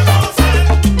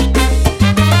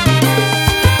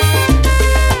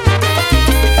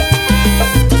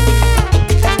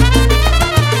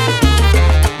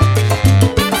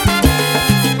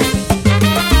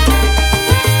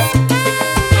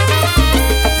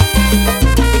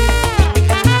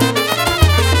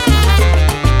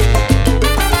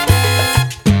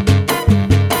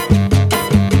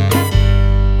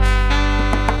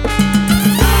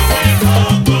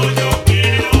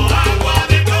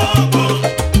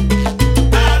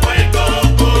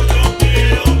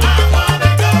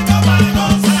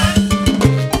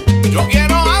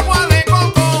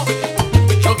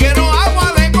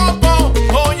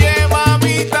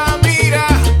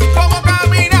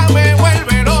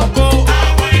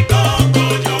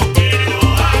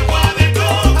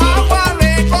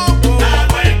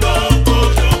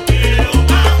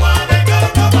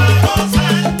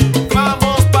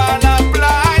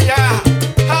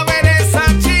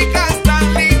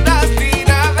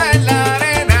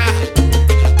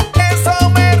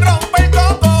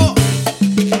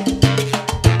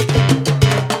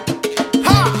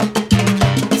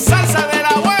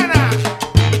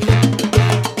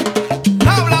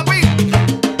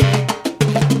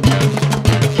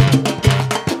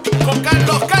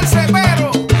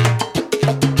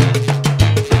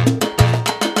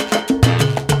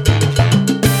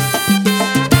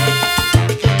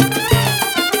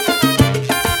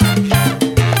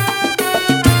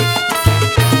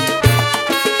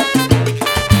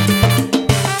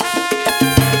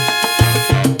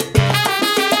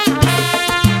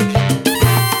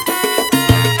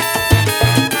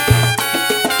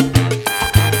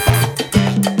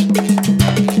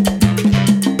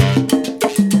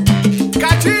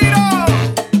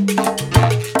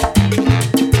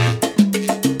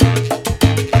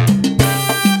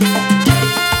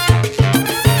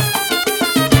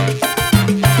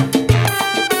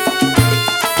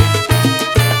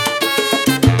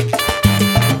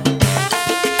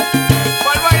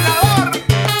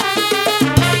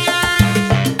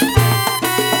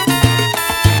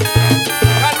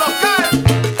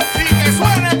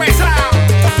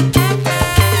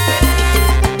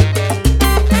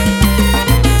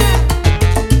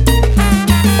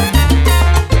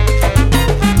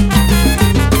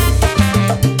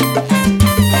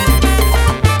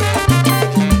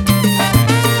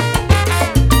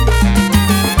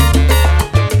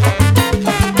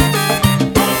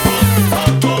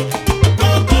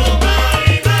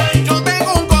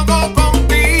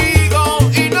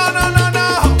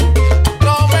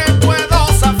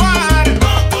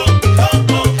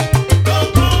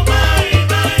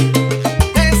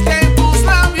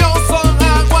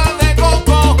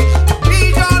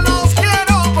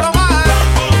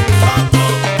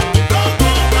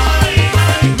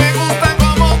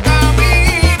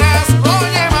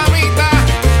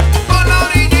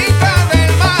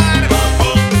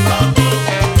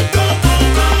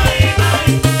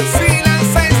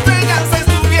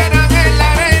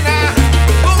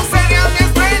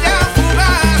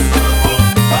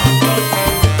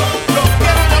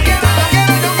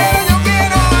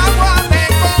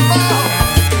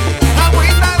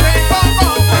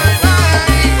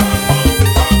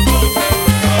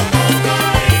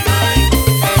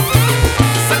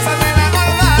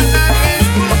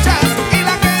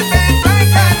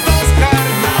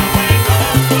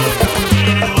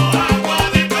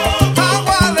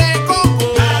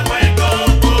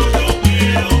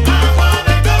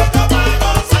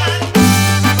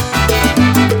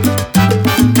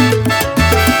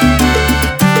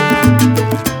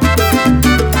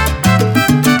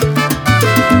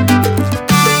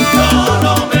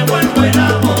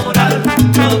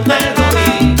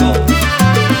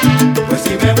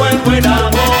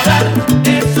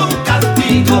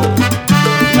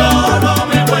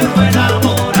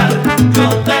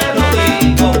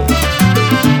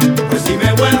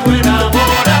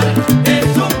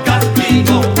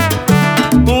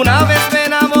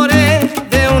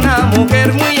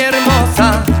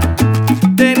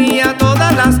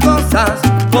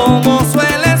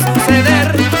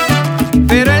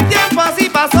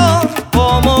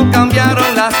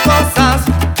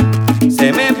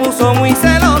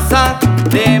 celosa,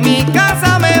 de mi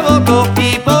casa me botó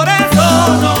y por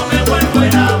eso no me vuelvo a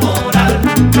enamorar,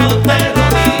 yo te lo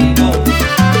digo.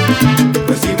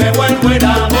 Pues si me vuelvo a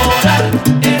enamorar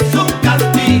es un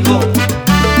castigo.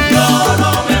 Yo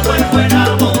no me vuelvo a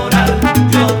enamorar,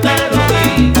 yo te lo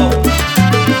digo.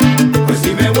 Pues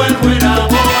si me vuelvo a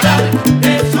enamorar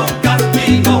es un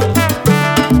castigo.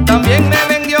 También me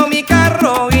vendió mi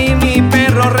carro y mi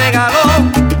perro regaló.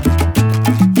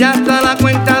 Y hasta la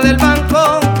cuenta del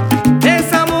banco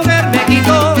esa mujer me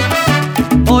quitó.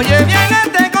 Oye bien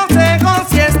este consejo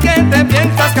si es que te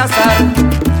piensas casar.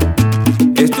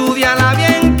 Estudiala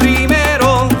bien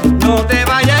primero, no te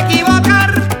vayas a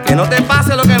equivocar, que no te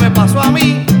pase lo que me pasó a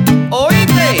mí.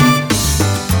 ¿Oíste?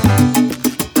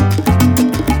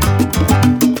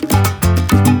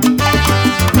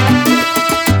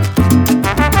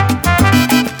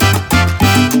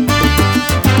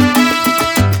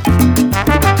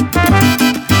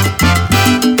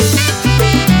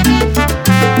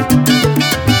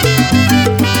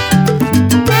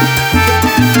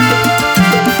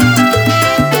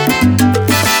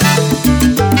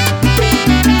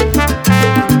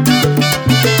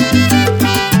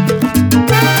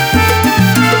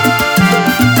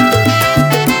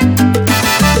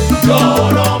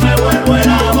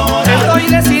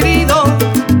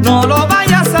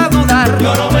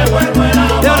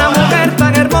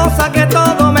 Que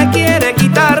todo me quiere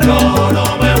quitar. Yo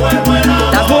no me vuelvo a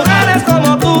enamorar. Las mujeres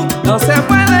como tú no se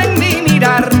pueden ni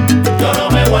mirar. Yo no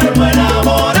me vuelvo a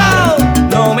enamorar.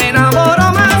 No, no me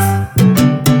enamoro más.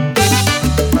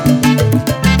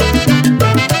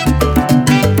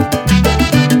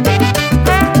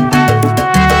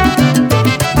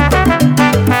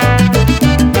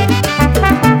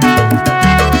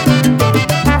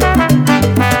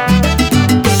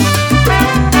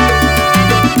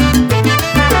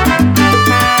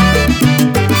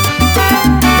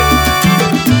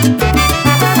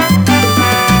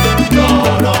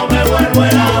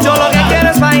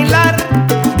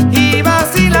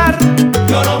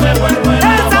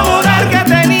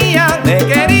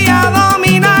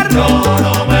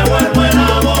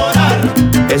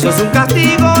 Eso es un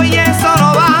castigo y eso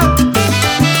no va.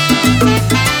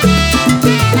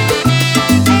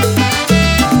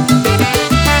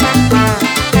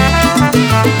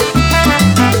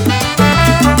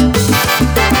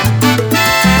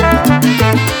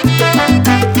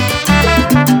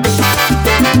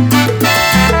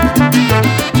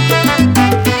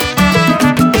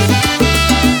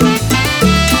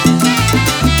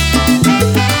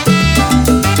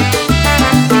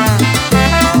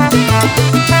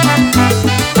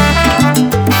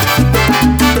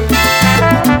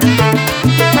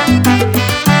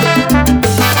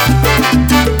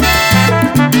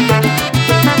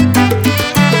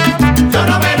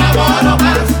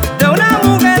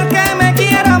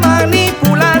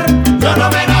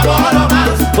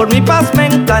 Por mi paz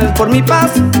mental, por mi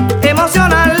paz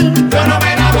emocional, yo no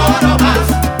me enamoro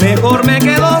más. Mejor me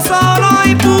quedo solo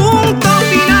y punto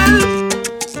final.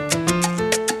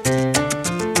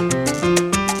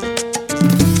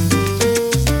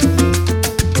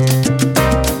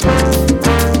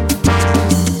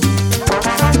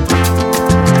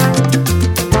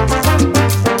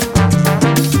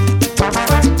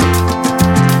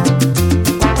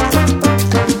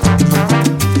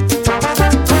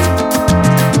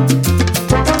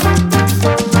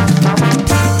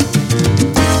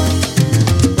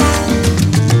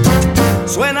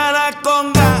 Suena la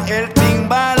conga, el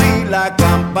timbal y la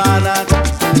campana,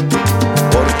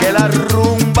 porque la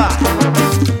rumba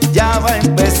ya va a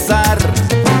empezar.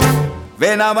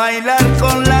 Ven a bailar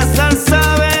con la salsa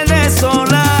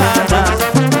venezolana.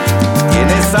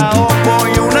 Tiene saoco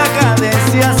y una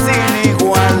cadencia sin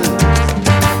igual.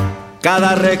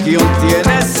 Cada región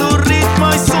tiene su ritmo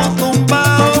y su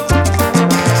tumbao,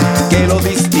 que lo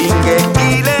distingue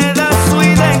y le da su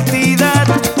identidad.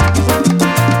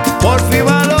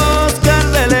 Porfival, Oscar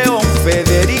de León,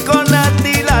 Federico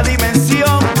Nati, La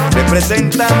Dimensión,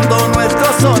 representando nuestro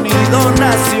sonido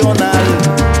nacional.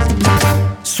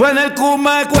 Suena el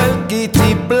cumaco, el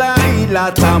quitipla y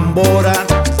la tambora,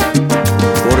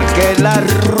 porque la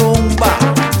rumba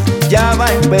ya va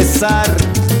a empezar.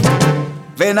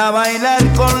 Ven a bailar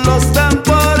con los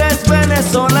tambores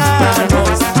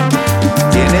venezolanos.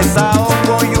 Tiene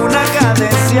saoco y una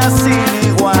cadencia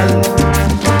sin igual.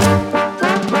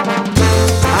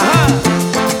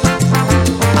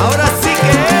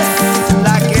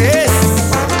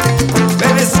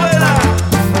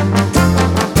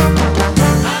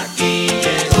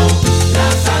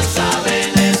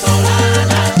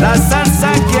 La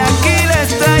salsa que aquí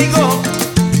les traigo,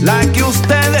 la que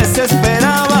ustedes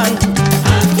esperaban,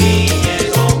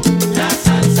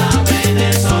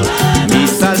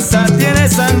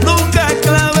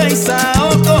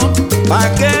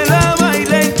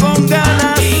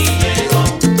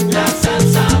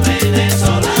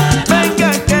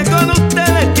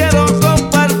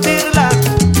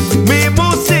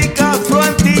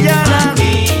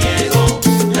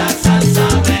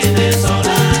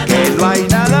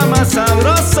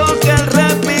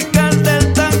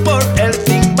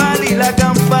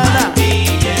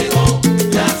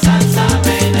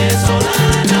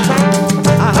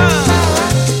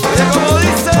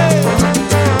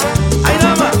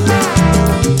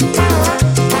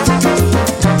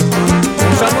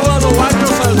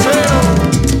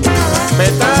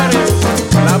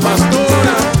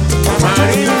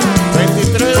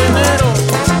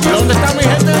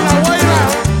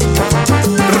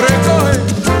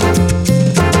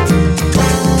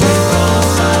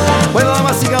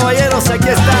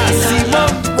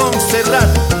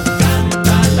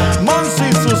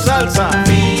 salsa.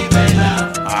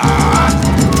 Vívela,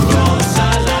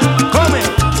 gózala. Come.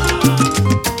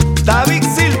 David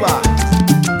Silva,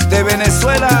 de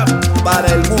Venezuela para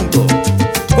el mundo.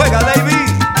 Juega, David.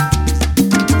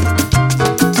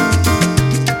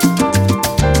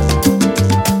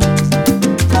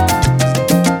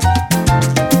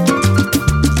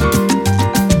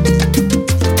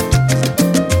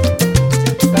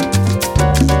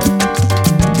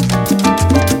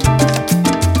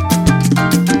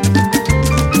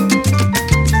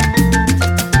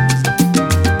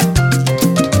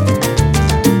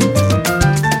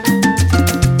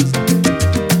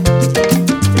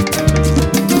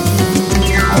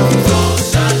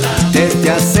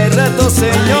 Desde hace rato,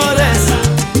 señores,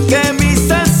 que mi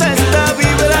salsa está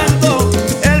vibrando,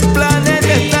 el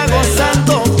planeta está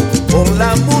gozando con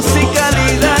la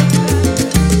musicalidad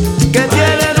que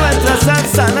tiene nuestra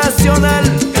salsa nacional.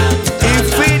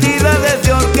 Infinidades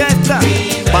de orquesta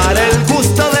para el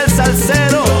gusto del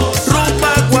salsero,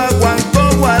 rumba, guaguancó,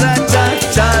 guaracha,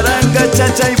 charanga,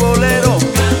 chacha y bolero.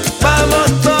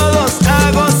 Vamos todos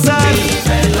a gozar,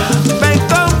 ven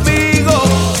conmigo.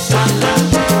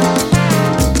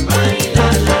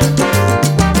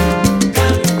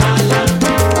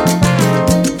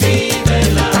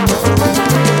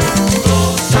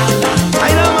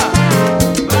 Ahí nomás,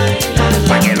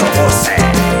 pa' que lo goce.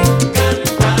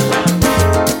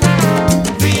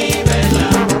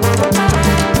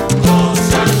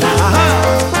 Ajá.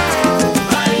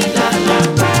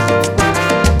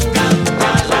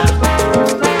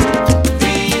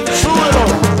 Súbelo.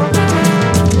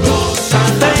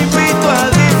 Te invito a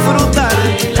disfrutar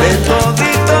de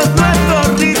toditos nuestros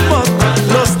ritmos,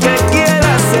 los que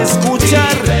quieras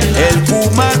escuchar. El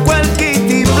cumaco, el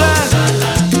quitiplán,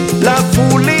 la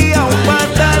fulía, un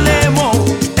patalemo,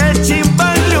 el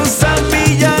chimpangle, un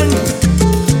zambillán.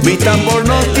 Mi tambor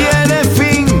no tiene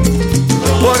fin,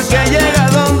 porque llega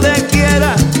donde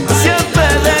quiera, siempre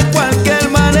de cualquier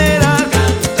manera.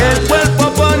 El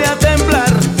cuerpo pone a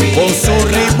temblar con su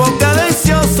ritmo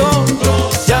cadencioso.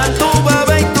 Ya tú vas a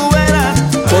ver y tú verás,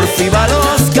 por si va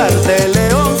Oscar de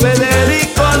León,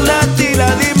 Federico, Nati,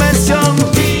 la dimensión.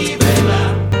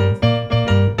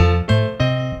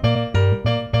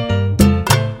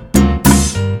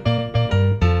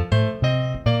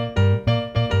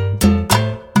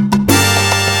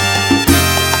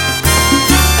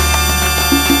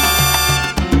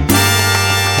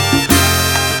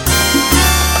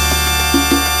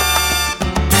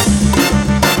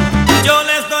 Yo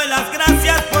les doy las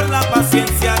gracias por la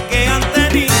paciencia que han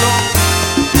tenido,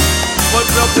 por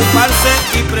preocuparse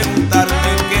y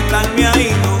preguntarme qué tal me ha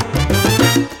ido.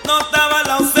 Notaba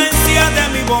la ausencia de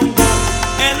mi bombo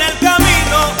en el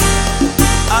camino.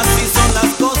 Así son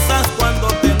las cosas cuando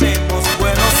tenemos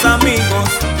buenos amigos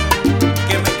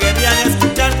que me querían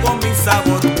escuchar con mi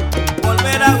sabor,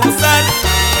 volver a gozar,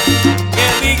 que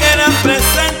vivieran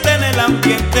presente en el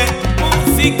ambiente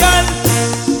musical.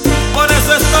 Por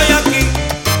eso estoy aquí,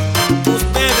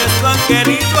 ustedes lo han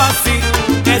querido así.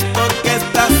 Es porque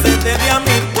esta se debe a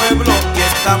mi pueblo y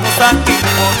estamos aquí.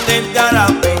 Potente ahora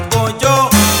vengo yo,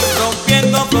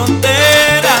 rompiendo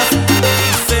fronteras,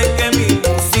 y sé que mi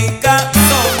música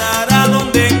sonará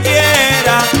donde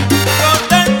quiera.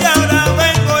 Potente ahora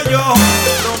vengo yo,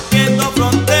 rompiendo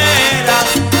fronteras,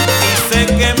 y sé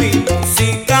que mi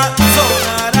música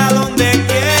sonará donde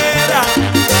quiera.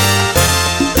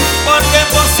 Porque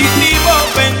positivo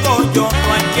vengo yo,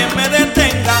 no hay quien me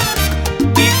detenga,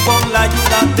 y con la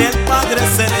ayuda del Padre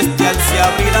Celestial se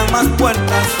abrirán más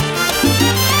puertas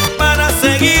para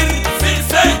seguir, sí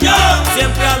señor,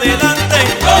 siempre adelante,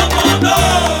 cómo no.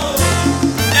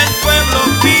 El pueblo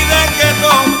pide que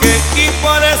toque y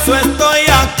por eso estoy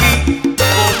aquí.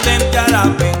 Potente ahora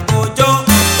vengo yo,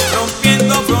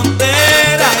 rompiendo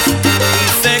fronteras, y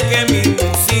sé que mi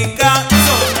música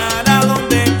sonará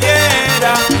donde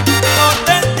quiera.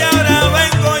 Potente ahora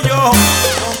vengo yo,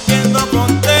 rompiendo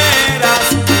fronteras,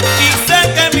 y sé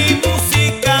que mi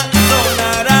música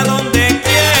sonará donde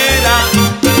quiera.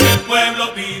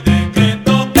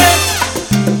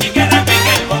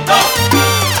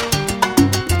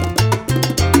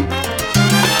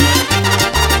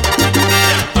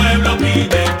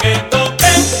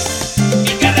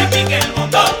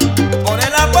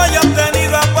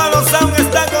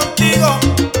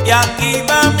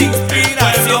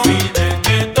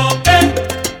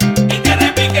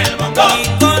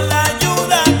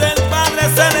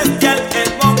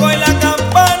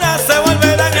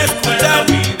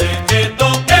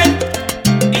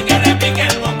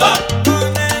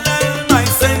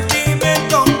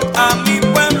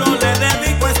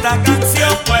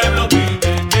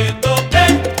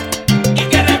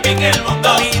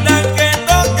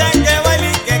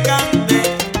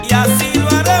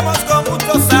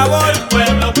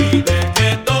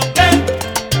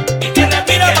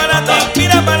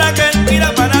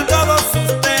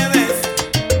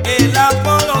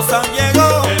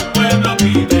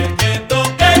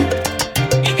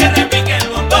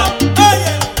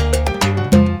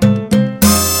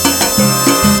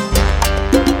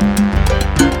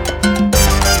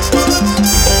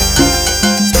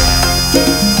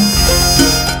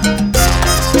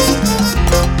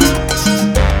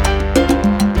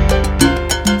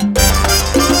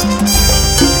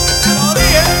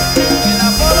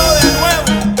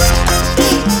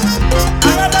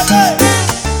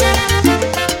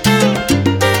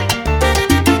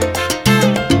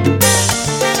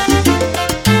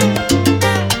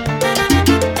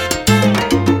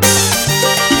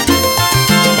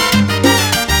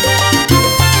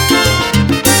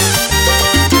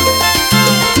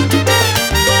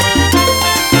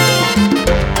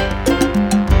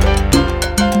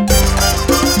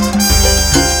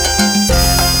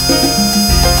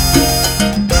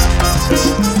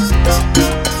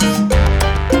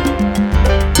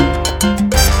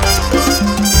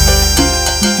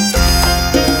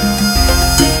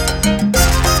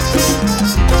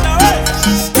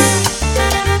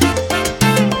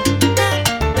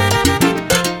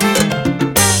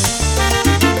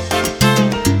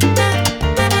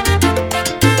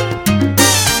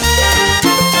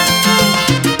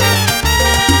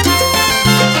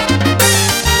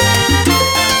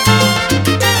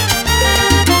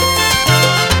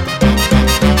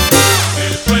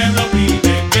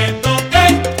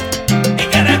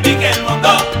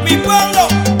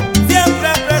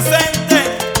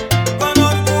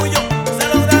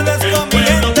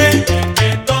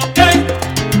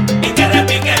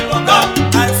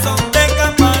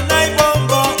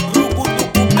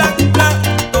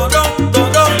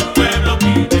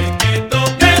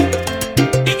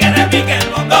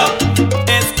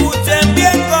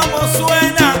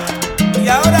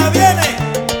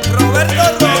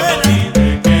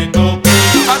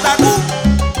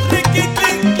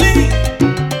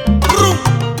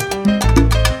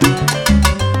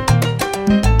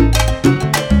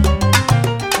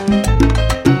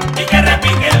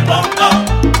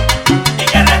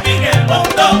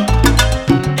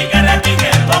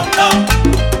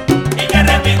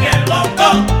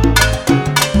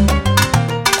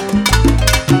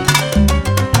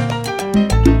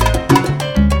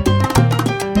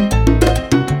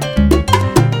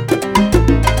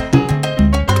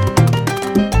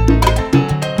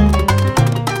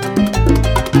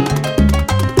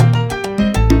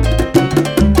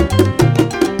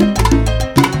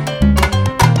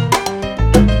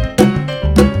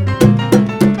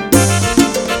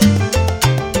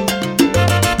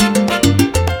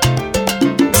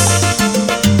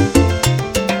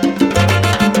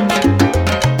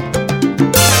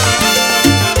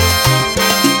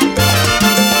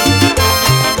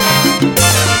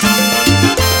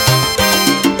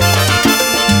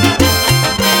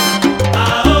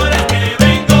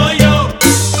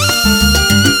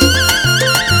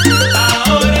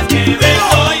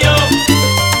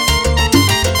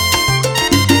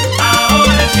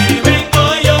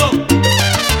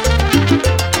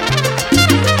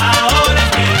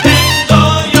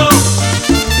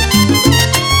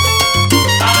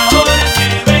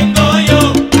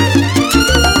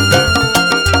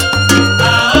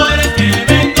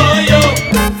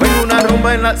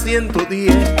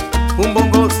 110, un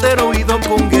bongocero oído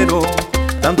conguero,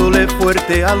 dándole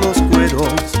fuerte a los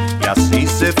cueros, y así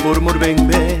se formó el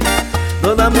bembé.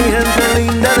 Toda mi gente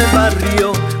linda del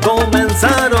barrio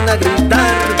comenzaron a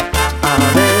gritar, a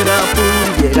ver a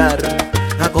Puri llegar,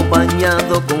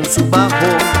 acompañado con su bajo,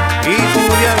 y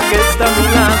Julián, que está a mi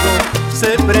lado,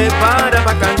 se prepara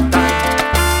para cantar.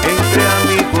 Entre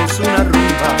amigos una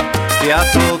rumba que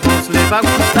a todos les va a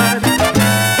gustar.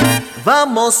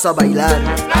 Vamos a bailar,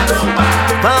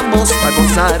 vamos a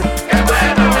gozar,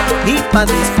 y para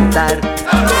disfrutar,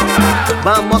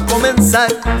 vamos a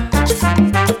comenzar.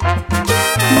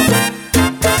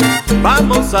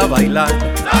 Vamos a bailar,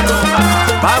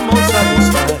 vamos a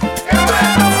gozar,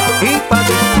 y para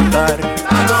disfrutar,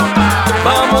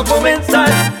 vamos a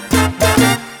comenzar.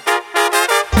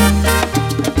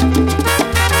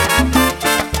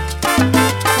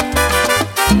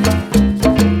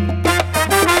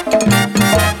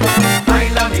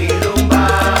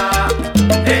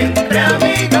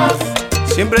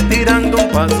 Siempre tirando un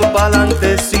paso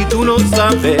pa'lante, si tú no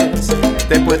sabes,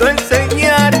 te puedo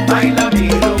enseñar. Baila mi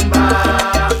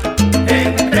rumba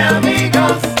entre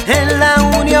amigos. En la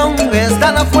unión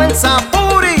está la fuerza,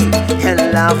 Puri.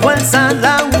 En la fuerza,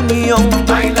 la unión.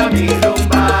 Baila mi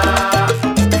rumba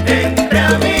entre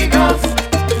amigos.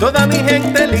 Toda mi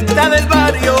gente linda del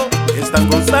barrio están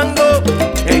gozando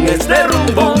en este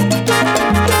rumbo.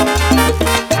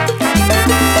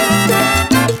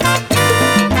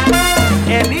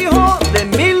 El hijo de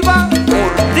Milva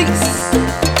Ortiz.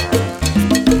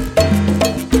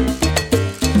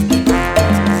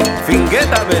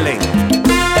 Fingueta Belén.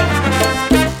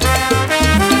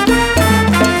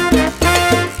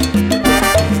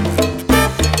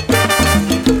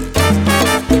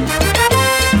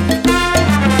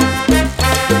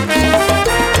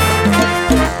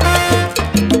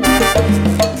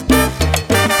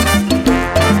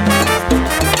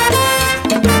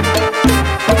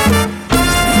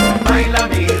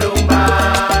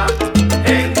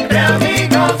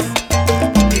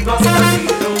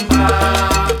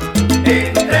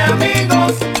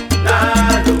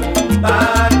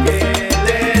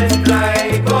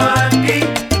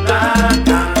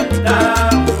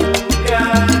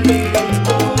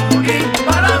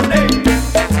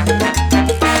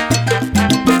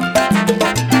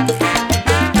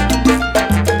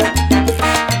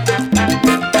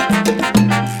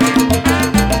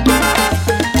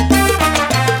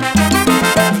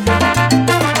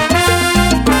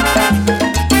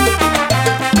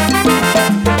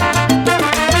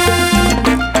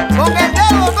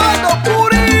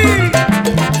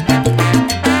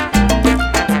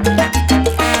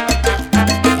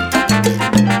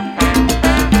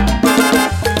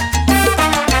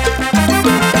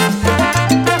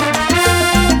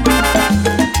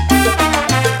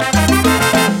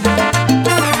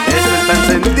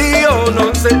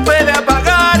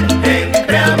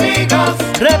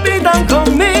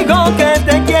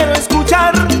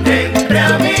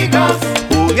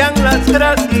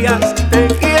 Gracias te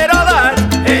quiero dar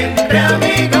entre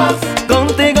amigos,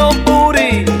 contigo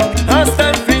Puri hasta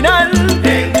el final.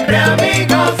 Entre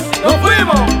amigos nos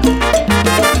fuimos.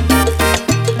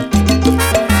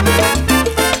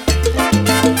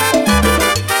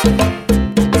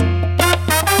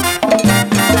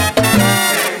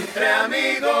 Entre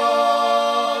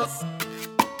amigos.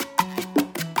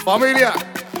 Familia,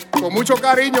 con mucho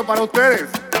cariño para ustedes,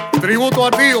 tributo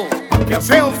a Tío, que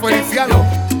Aseo Feliciano.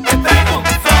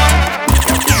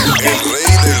 El rey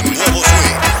del nuevo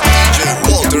swing, DJ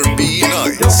Walter B.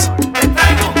 Nice.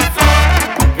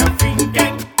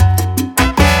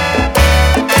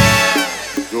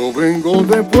 Yo vengo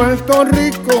de Puerto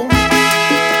Rico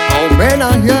a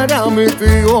homenajear a mi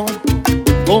tío,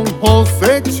 don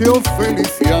José Cheo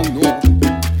Feliciano,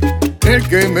 el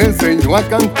que me enseñó a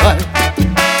cantar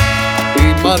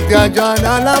y más de allá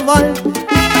a alabar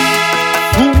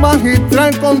su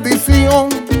magistral condición.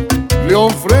 Le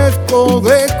ofrezco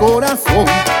de corazón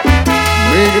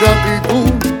mi gratitud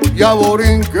y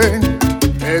aborinque.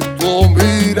 Esto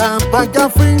mira pa' que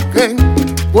afinquen,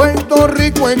 Puerto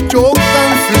Rico hecho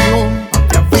canción.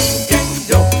 Que afinquen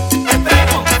yo, que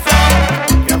tengo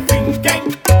son. Que afinquen.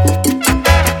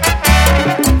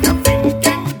 Que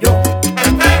afinquen yo, que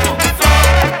tengo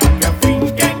son. Que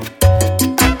afinquen.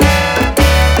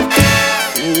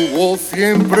 Hubo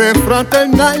siempre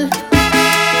fraternal,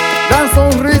 la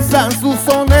sonrisa, su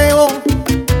soneo,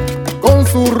 con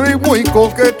su ritmo y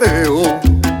coqueteo,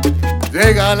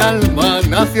 llega al alma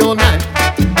nacional.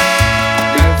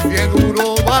 Y el cien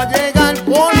duro va a llegar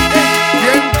porque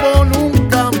tiempo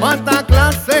nunca mata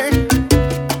clase.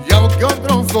 Y aunque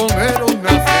otros soneros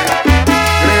nacen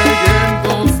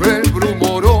creyéndose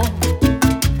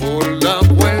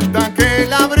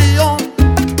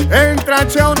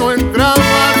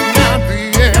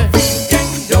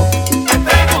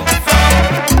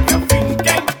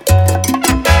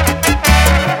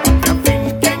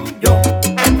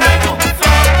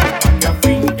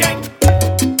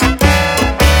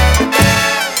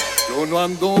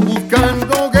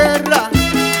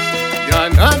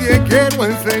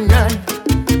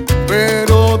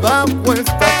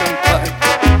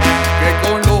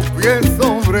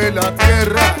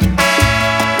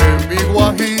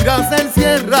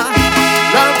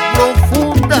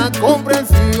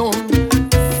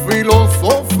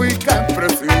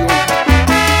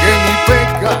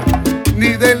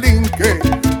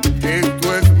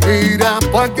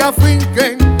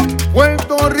afinquen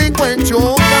Puerto Rico en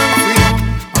Chocanfín.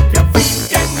 Pa' que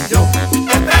afinquen yo,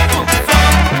 que traigo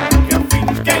son. Que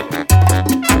afinquen.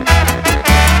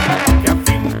 Pa' que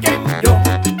afinquen yo,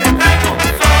 que traigo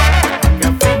son. Pa' que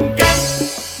afinquen.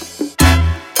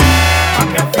 Pa'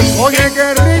 que afinquen. Oye, qué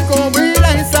rico, mira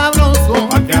y sabroso.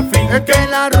 Pa' que afinquen. Es que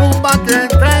la rumba que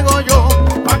traigo yo.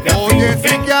 Pa' que Oye, sí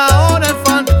afinquen. que ahora el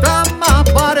fantasma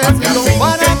apareció.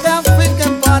 Para que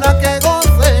afinquen, para que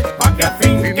goce. Pa' que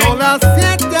afinquen. Si no las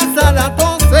 7 hasta las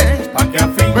 12. Pa' que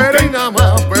afinquen. Pero ahí nada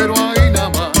más, pero ahí nada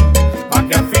más. Pa'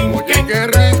 que afinquen. Oye, qué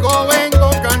rico vengo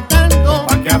cantando.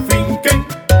 Pa' que afinquen.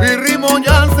 Mi ritmo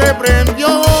ya se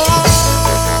prendió.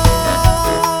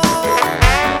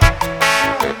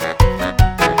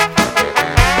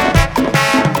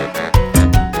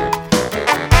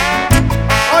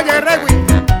 Oye, Regui,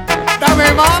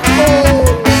 dame mambo.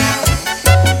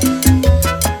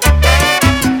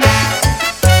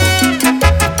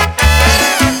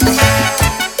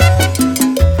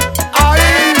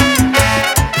 Ahí.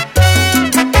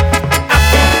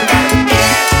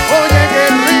 Oye, qué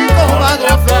rico va a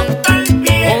gozar.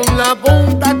 Con la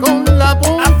punta.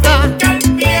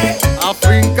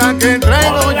 Afinca que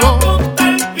traigo yo.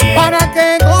 Para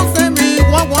que goce mi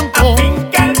guaguancó.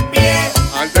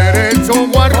 Al derecho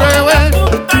o al revés.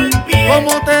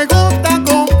 Como te gusta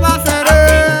complaceré.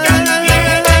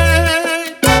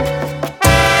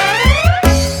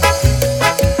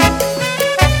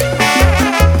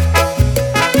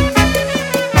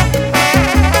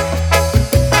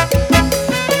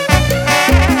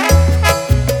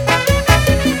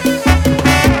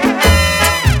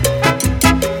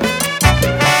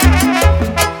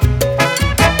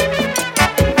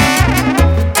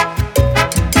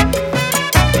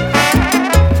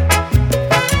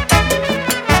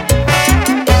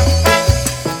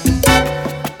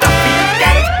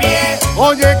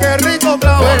 Oye, qué rico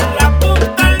otra vez.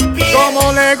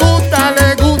 Como le gusta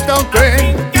a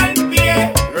usted.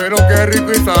 Pero qué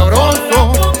rico y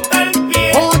sabroso.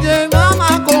 Oye,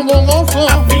 mamá, como gozo.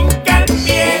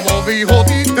 Como dijo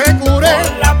Tite Curé.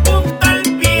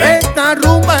 Esta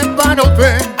rumba es para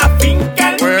usted.